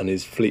Pat and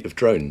his fleet of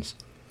drones.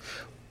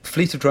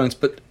 Fleet of drones,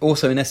 but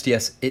also in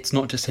SDS, it's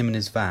not just him and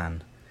his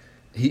van.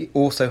 He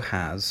also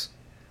has,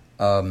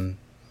 so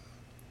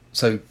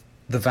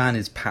the van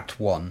is Pat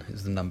 1,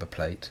 is the number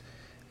plate.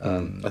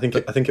 I think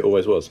it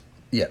always was.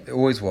 Yeah, it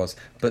always was.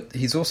 But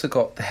he's also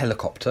got the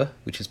helicopter,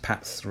 which is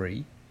Pat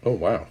 3. Oh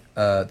wow!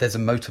 There's a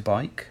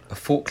motorbike, a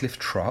forklift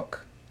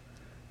truck,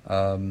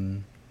 a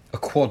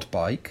quad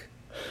bike,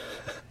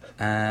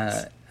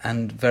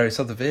 and various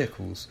other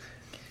vehicles.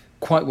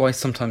 Quite why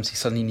sometimes he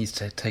suddenly needs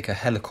to take a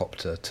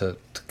helicopter to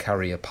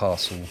carry a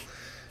parcel,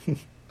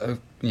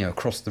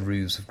 across the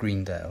roofs of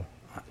Greendale.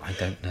 I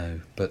don't know,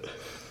 but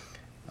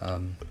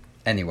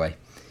anyway,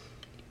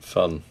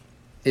 Fun.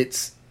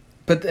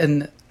 But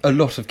then a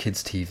lot of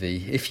kids'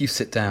 TV, if you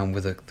sit down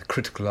with the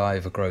critical eye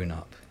of a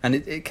grown-up, and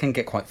it can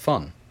get quite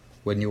fun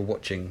when you're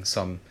watching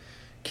some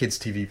kids'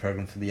 TV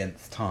programme for the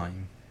nth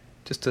time,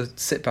 just to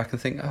sit back and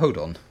think, hold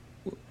on,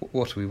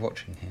 what are we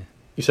watching here?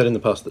 You said in the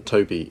past that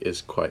Toby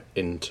is quite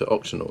into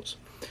Octonauts.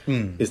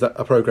 Mm. Is that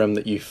a programme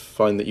that you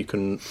find that you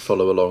can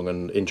follow along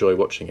and enjoy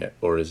watching it,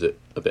 or is it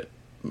a bit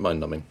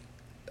mind-numbing?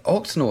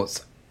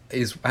 Octonauts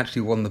is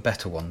actually one of the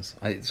better ones.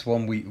 It's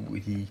one we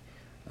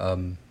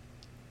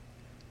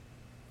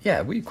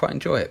quite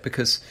enjoy it,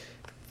 because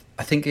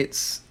I think it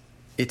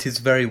is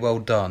very well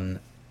done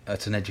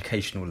at an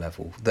educational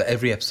level, that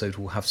every episode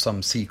will have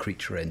some sea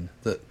creature in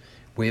that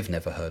we've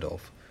never heard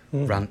of.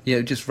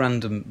 Just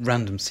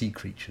random sea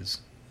creatures.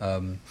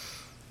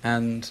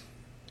 And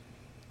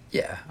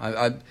yeah,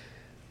 I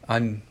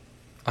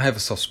have a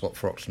soft spot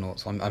for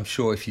Octonauts. I'm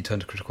sure if you turn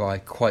to critical eye,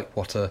 quite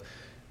what a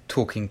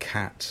talking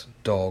cat,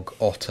 dog,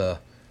 otter,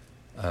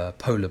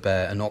 polar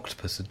bear and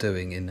octopus are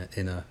doing in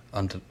a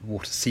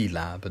underwater sea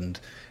lab, and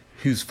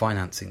who's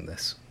financing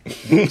this?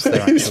 What's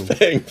their Who's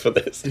paying for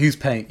this? Who's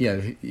paying?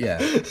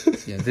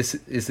 This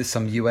is this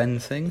some UN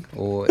thing,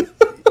 or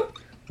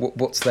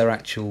what's their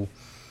actual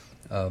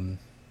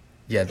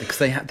Yeah, because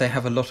they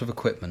have a lot of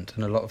equipment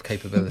and a lot of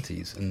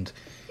capabilities, and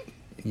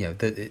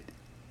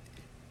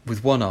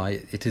with one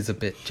eye, it is a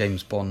bit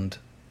James Bond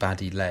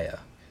baddie Leia.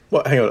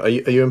 What? Hang on. Are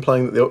you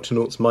implying that the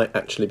Octonauts might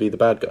actually be the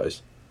bad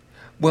guys?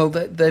 Well,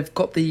 they've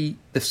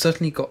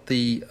certainly got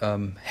the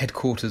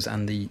headquarters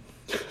and the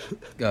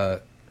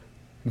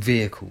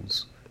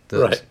vehicles that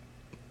Right.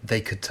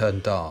 they could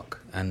turn dark,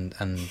 and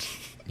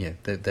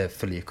they're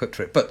fully equipped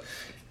for it. But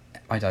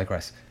I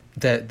digress.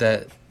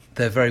 They're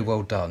very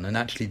well done, and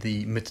actually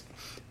the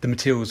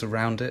materials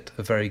around it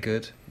are very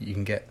good. You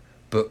can get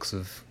books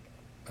of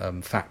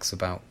facts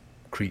about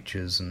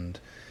creatures and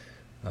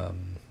all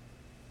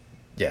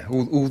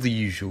the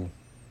usual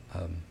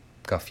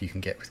guff you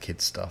can get with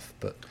kids stuff.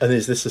 And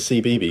is this a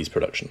CBeebies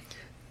production?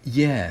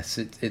 Yes,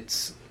 it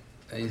is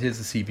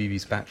the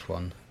CBeebies backed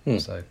one.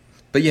 So,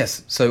 but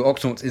yes, so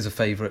Octonauts is a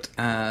favourite,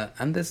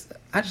 and there's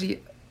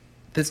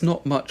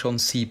not much on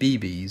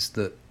CBeebies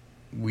that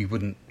we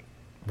wouldn't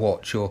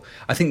watch. Or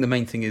I think the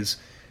main thing is,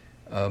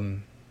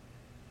 and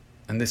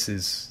this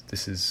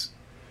is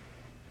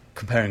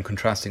comparing and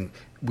contrasting.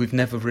 We've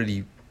never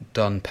really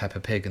done Peppa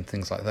Pig and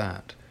things like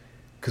that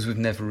because we've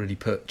never really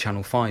put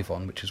Channel 5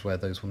 on, which is where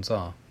those ones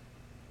are.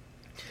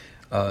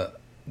 The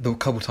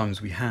couple of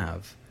times we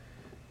have,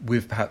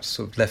 we've perhaps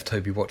sort of left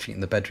Toby watching it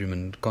in the bedroom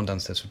and gone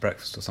downstairs for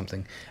breakfast or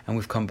something, and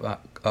we've come back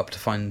up to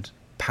find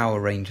Power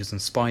Rangers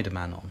and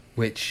Spider-Man on,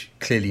 which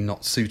clearly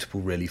not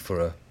suitable really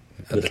for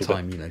at the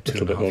time,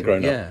 2.5 more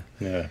grown up.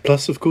 Yeah.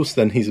 Plus, of course,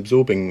 then he's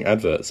absorbing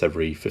adverts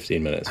every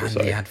 15 minutes or and so.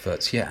 the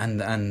adverts,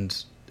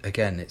 and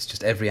again, it's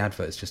just every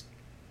advert is just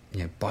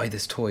buy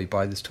this toy,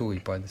 buy this toy,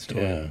 buy this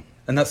toy. Yeah.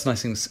 And that's the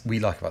nice thing we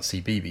like about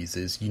CBeebies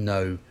is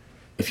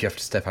if you have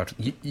to step out,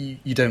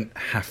 you don't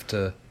have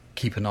to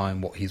keep an eye on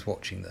what he's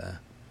watching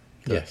there.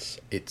 Yes.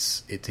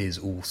 It is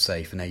all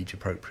safe and age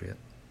appropriate.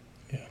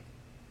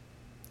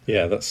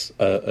 Yeah, that's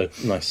a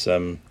nice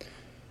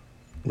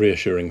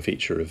reassuring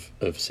feature of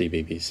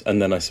CBeebies.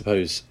 And then I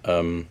suppose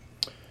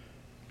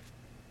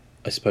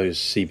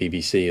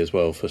CBBC as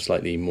well for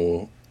slightly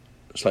more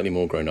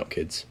grown up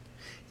kids.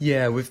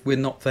 Yeah, we're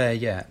not there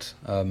yet.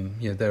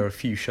 There are a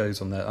few shows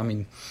on there. I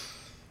mean,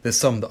 there's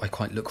some that I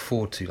quite look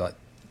forward to, like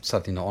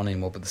sadly not on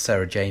anymore, but the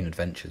Sarah Jane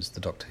Adventures, the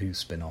Doctor Who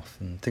spin-off,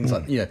 and things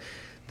like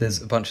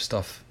there's a bunch of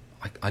stuff.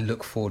 I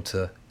look forward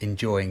to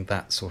enjoying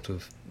that sort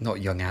of,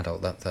 not young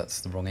adult, that's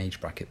the wrong age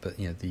bracket, but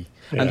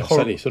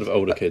Slightly sort of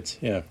older kids.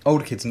 Yeah,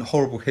 older kids and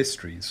Horrible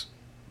Histories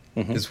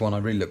is one I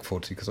really look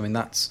forward to, because I mean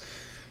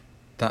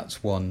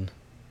that's won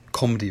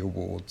comedy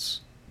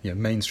awards,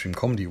 mainstream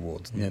comedy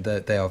awards.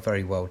 They are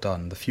very well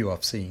done. The few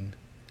I've seen,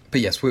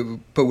 but yes, we're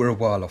a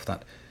while off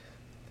that.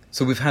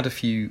 So we've had a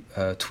few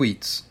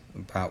tweets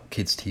about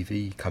kids'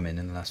 TV come in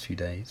the last few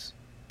days.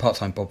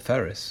 Part-time Bob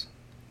Ferris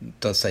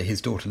does say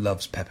his daughter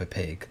loves Peppa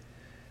Pig,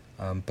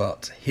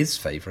 but his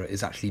favourite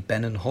is actually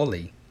Ben and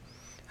Holly,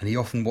 and he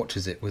often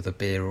watches it with a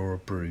beer or a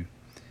brew.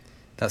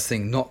 That's the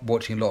thing, not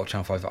watching a lot of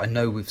Channel 5. I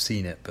know we've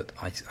seen it, but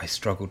I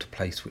struggle to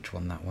place which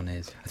one that one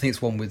is. I think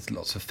it's one with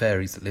lots of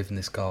fairies that live in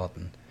this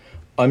garden.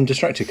 I'm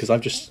distracted because I've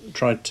just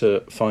tried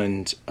to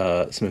find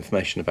some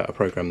information about a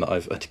programme that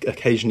I've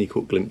occasionally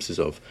caught glimpses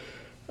of,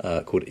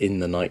 called In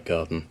the Night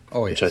Garden,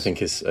 which I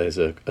think is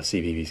a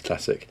CBeebies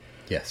classic.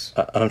 Yes.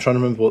 And I'm trying to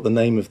remember what the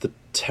name of the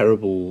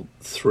terrible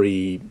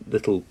three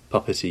little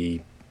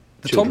puppety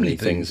children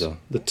things are.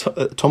 The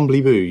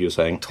Tombley Boo, you're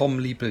saying?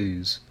 Tombley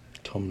Boos.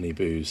 Tombley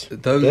Boos.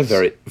 Those... They're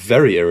very,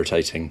 very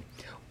irritating.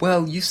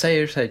 Well, you say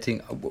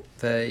irritating.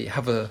 They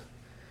have a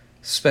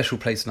special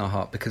place in our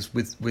heart because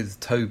with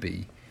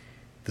Toby,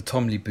 the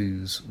Tombley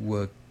Boos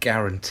were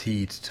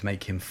guaranteed to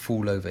make him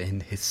fall over in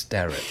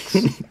hysterics.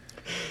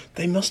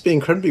 They must be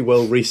incredibly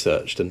well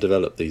researched and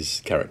developed,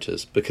 these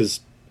characters, because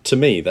to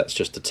me that's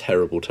just a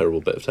terrible, terrible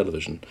bit of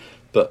television.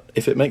 But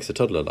if it makes a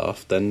toddler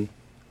laugh, then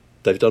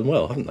they've done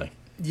well, haven't they?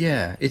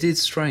 Yeah, it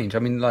is strange. I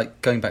mean, like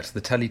going back to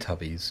the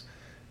Teletubbies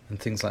and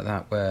things like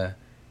that, where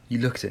you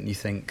look at it and you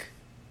think,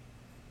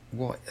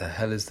 what the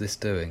hell is this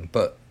doing?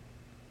 But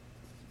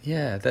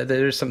yeah,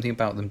 there is something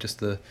about them, just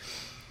the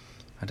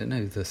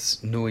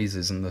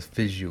noises and the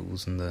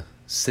visuals and the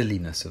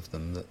silliness of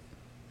them that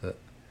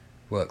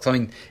works. I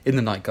mean, In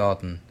the Night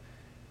Garden,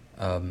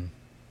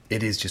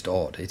 it is just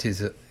odd. It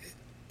is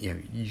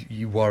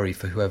you worry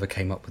for whoever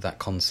came up with that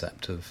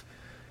concept of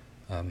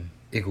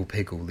Iggle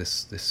Piggle,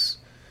 this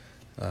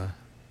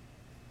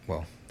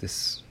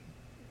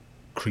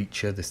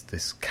creature,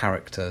 this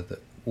character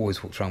that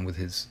always walks around with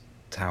his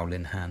towel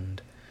in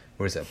hand,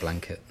 or is it a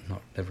blanket?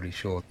 Never really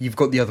sure. You've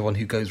got the other one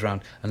who goes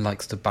around and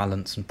likes to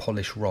balance and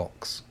polish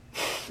rocks,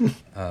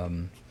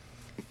 and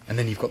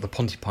then you've got the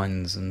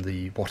Pontypines and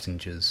the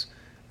Wattingers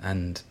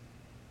and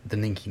the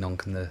Ninky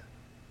Nonk and the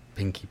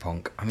Pinky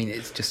Ponk. I mean,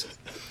 it's just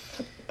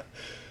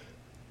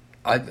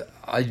I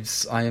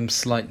am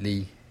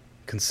slightly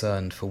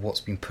concerned for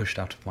what's been pushed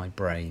out of my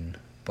brain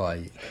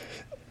by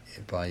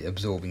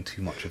absorbing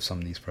too much of some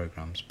of these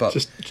programs.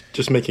 But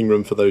just making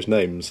room for those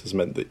names has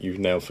meant that you've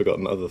now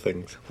forgotten other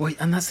things. Well,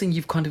 and that's the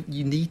thing,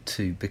 you need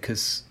to,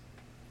 because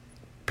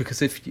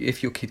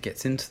if your kid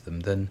gets into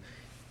them, then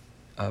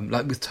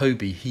like with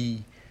Toby,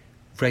 he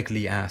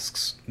regularly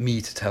asks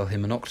me to tell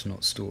him an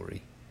Octonaut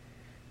story,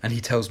 and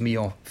he tells me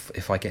off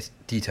if I get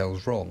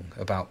details wrong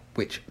about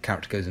which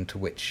character goes into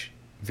which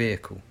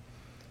vehicle.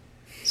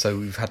 So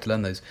we've had to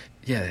learn those.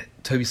 Yeah,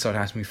 Toby started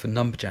asking me for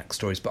Numberjack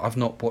stories, but I've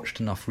not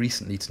watched enough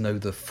recently to know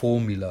the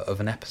formula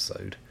of an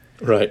episode.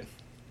 Right.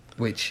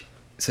 Which,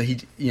 so he,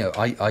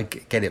 I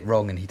get it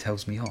wrong and he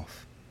tells me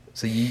off.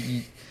 So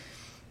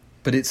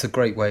but it's a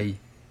great way,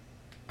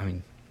 I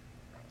mean,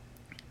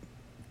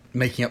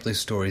 making up those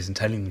stories and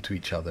telling them to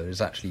each other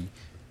is actually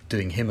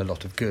doing him a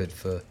lot of good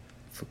for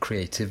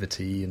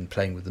creativity and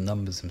playing with the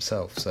numbers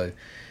himself. So,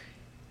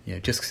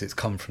 just because it's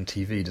come from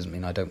TV doesn't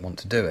mean I don't want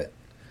to do it.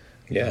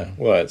 Yeah,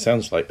 well, it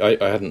sounds like I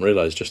hadn't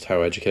realised just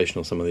how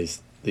educational some of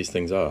these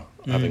things are.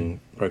 Having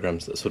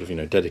programs that sort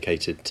of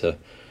dedicated to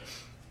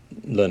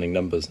learning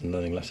numbers and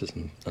learning letters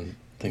and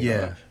things like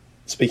that.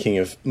 Speaking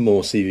of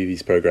more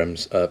CBeebies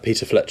programs,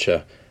 Peter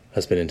Fletcher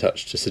has been in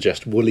touch to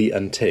suggest Woolly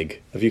and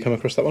Tig. Have you come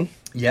across that one?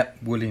 Yep,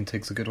 Woolly and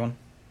Tig's a good one.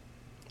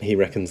 He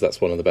reckons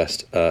that's one of the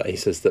best. He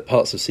says that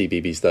parts of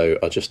CBeebies, though,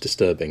 are just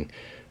disturbing.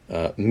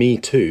 Me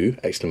Too, !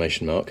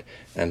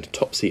 And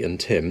Topsy and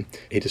Tim,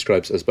 he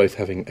describes as both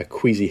having a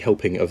queasy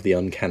helping of the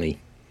uncanny.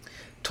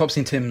 Topsy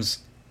and Tim's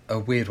a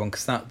weird one,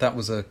 because that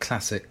was a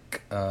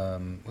classic,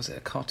 was it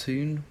a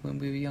cartoon when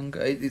we were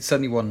younger? It's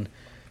certainly one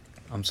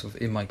I'm sort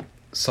of in my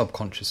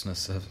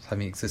subconsciousness of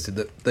having existed,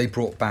 that they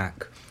brought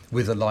back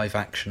with a live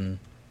action,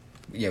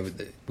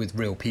 with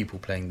real people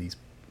playing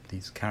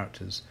these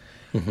characters.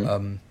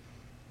 Mm-hmm.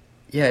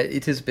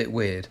 It is a bit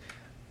weird.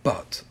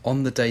 But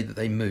on the day that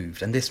they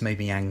moved, and this made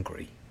me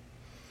angry,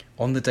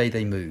 on the day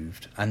they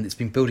moved, and it's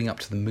been building up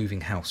to the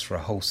moving house for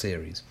a whole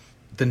series,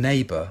 the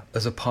neighbour,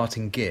 as a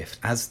parting gift,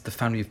 as the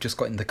family have just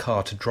got in the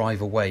car to drive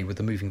away with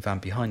the moving van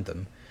behind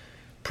them,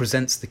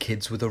 presents the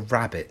kids with a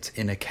rabbit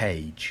in a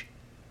cage.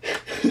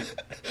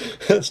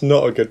 That's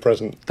not a good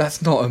present.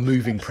 That's not a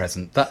moving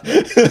present.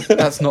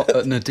 That's not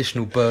an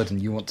additional burden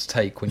you want to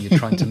take when you're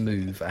trying to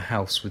move a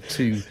house with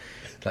two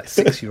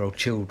 6-year-old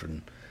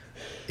children.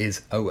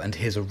 And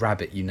here's a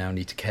rabbit you now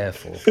need to care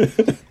for.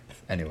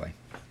 Anyway.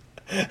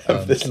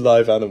 Of this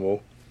live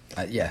animal.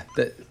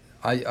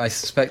 I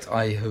suspect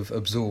I have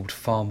absorbed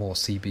far more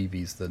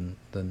CBeebies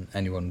than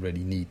anyone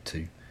really need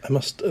to. I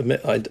must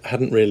admit, I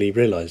hadn't really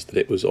realised that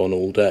it was on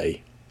all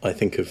day. I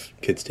think of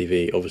kids'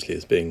 TV obviously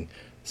as being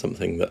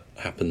something that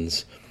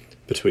happens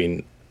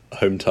between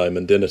home time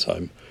and dinner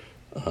time,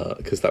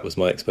 because that was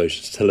my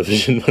exposure to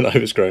television when I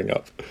was growing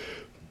up.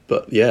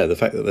 But yeah, the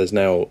fact that there's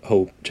now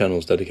whole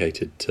channels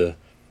dedicated to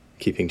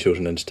keeping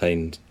children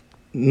entertained,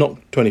 not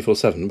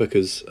 24/7,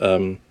 because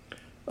a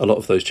lot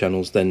of those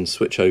channels then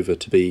switch over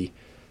to be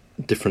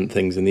different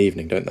things in the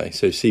evening, don't they?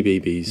 So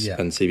CBeebies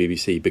and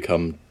CBBC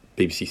become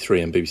BBC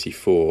 3 and BBC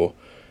 4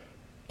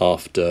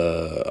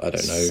 after, I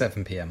don't know...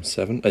 7 p.m.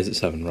 7? Is it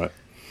 7, right?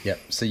 Yep,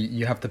 so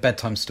you have the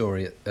bedtime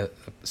story at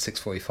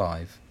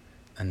 6:45,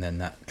 and then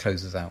that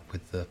closes out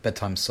with the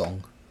bedtime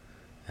song,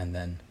 and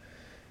then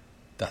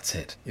that's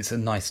it. It's a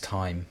nice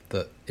time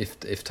that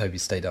if Toby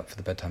stayed up for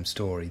the bedtime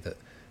story, that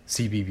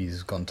CBeebies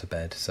has gone to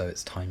bed, so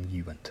it's time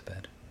you went to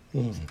bed.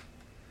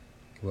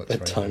 Works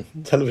bedtime.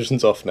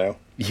 Television's off now.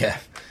 Yeah.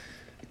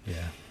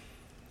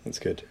 That's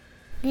good.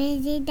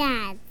 Beardy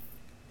Dad.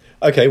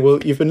 Okay,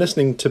 well, you've been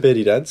listening to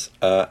Beardy Dads,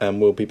 and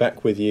we'll be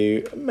back with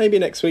you maybe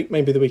next week,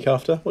 maybe the week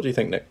after. What do you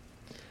think, Nick?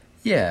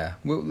 Yeah,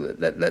 well,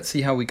 let's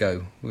see how we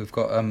go. We've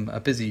got a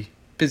busy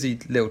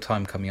little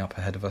time coming up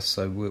ahead of us,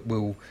 so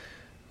we'll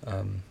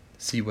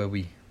see where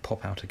we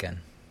pop out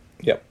again.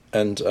 Yep,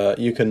 and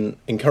you can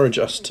encourage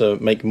us to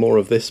make more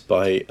of this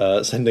by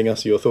sending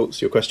us your thoughts,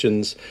 your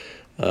questions,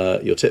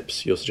 your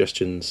tips, your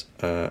suggestions,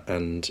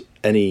 and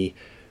any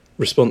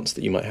response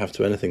that you might have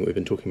to anything that we've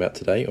been talking about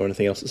today, or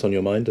anything else that's on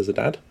your mind as a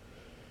dad.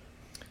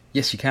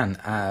 Yes, you can.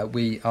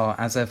 We are,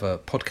 as ever,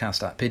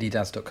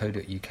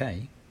 podcast@beardydads.co.uk.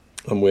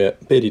 And we're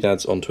Beardy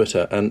Dads on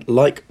Twitter. And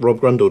like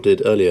Rob Grundle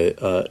did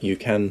earlier, you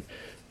can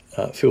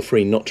feel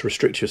free not to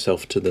restrict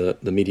yourself to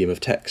the medium of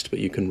text, but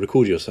you can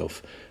record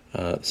yourself.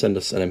 Send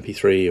us an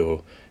MP3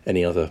 or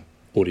any other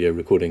audio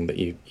recording that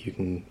you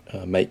can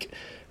make.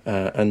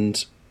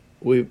 And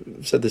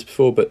we've said this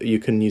before, but you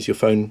can use your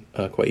phone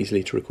quite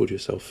easily to record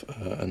yourself.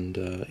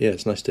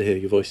 It's nice to hear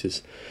your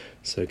voices.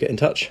 So get in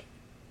touch.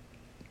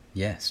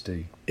 Yes,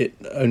 do. It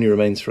only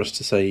remains for us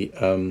to say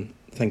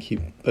thank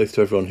you both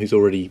to everyone who's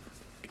already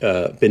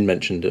been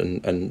mentioned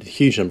and a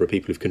huge number of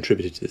people who've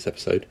contributed to this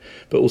episode,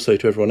 but also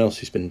to everyone else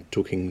who's been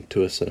talking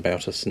to us and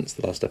about us since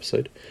the last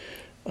episode,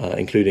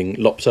 including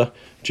Lopter,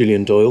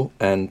 Julian Doyle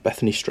and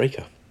Bethany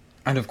Straker.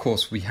 And of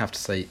course we have to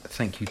say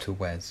thank you to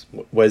Wes.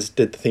 Wes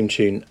did the theme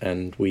tune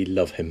and we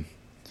love him.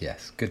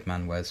 Yes, good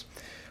man Wes.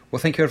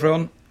 Well, thank you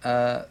everyone.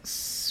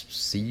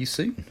 See you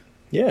soon.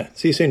 Yeah,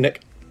 see you soon,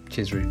 Nick.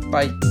 Cheers, Ruth.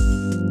 Bye.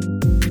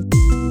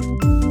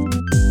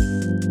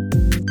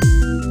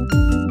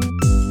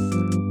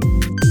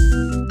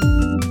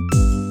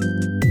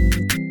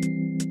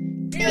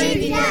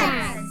 Beardy Dad.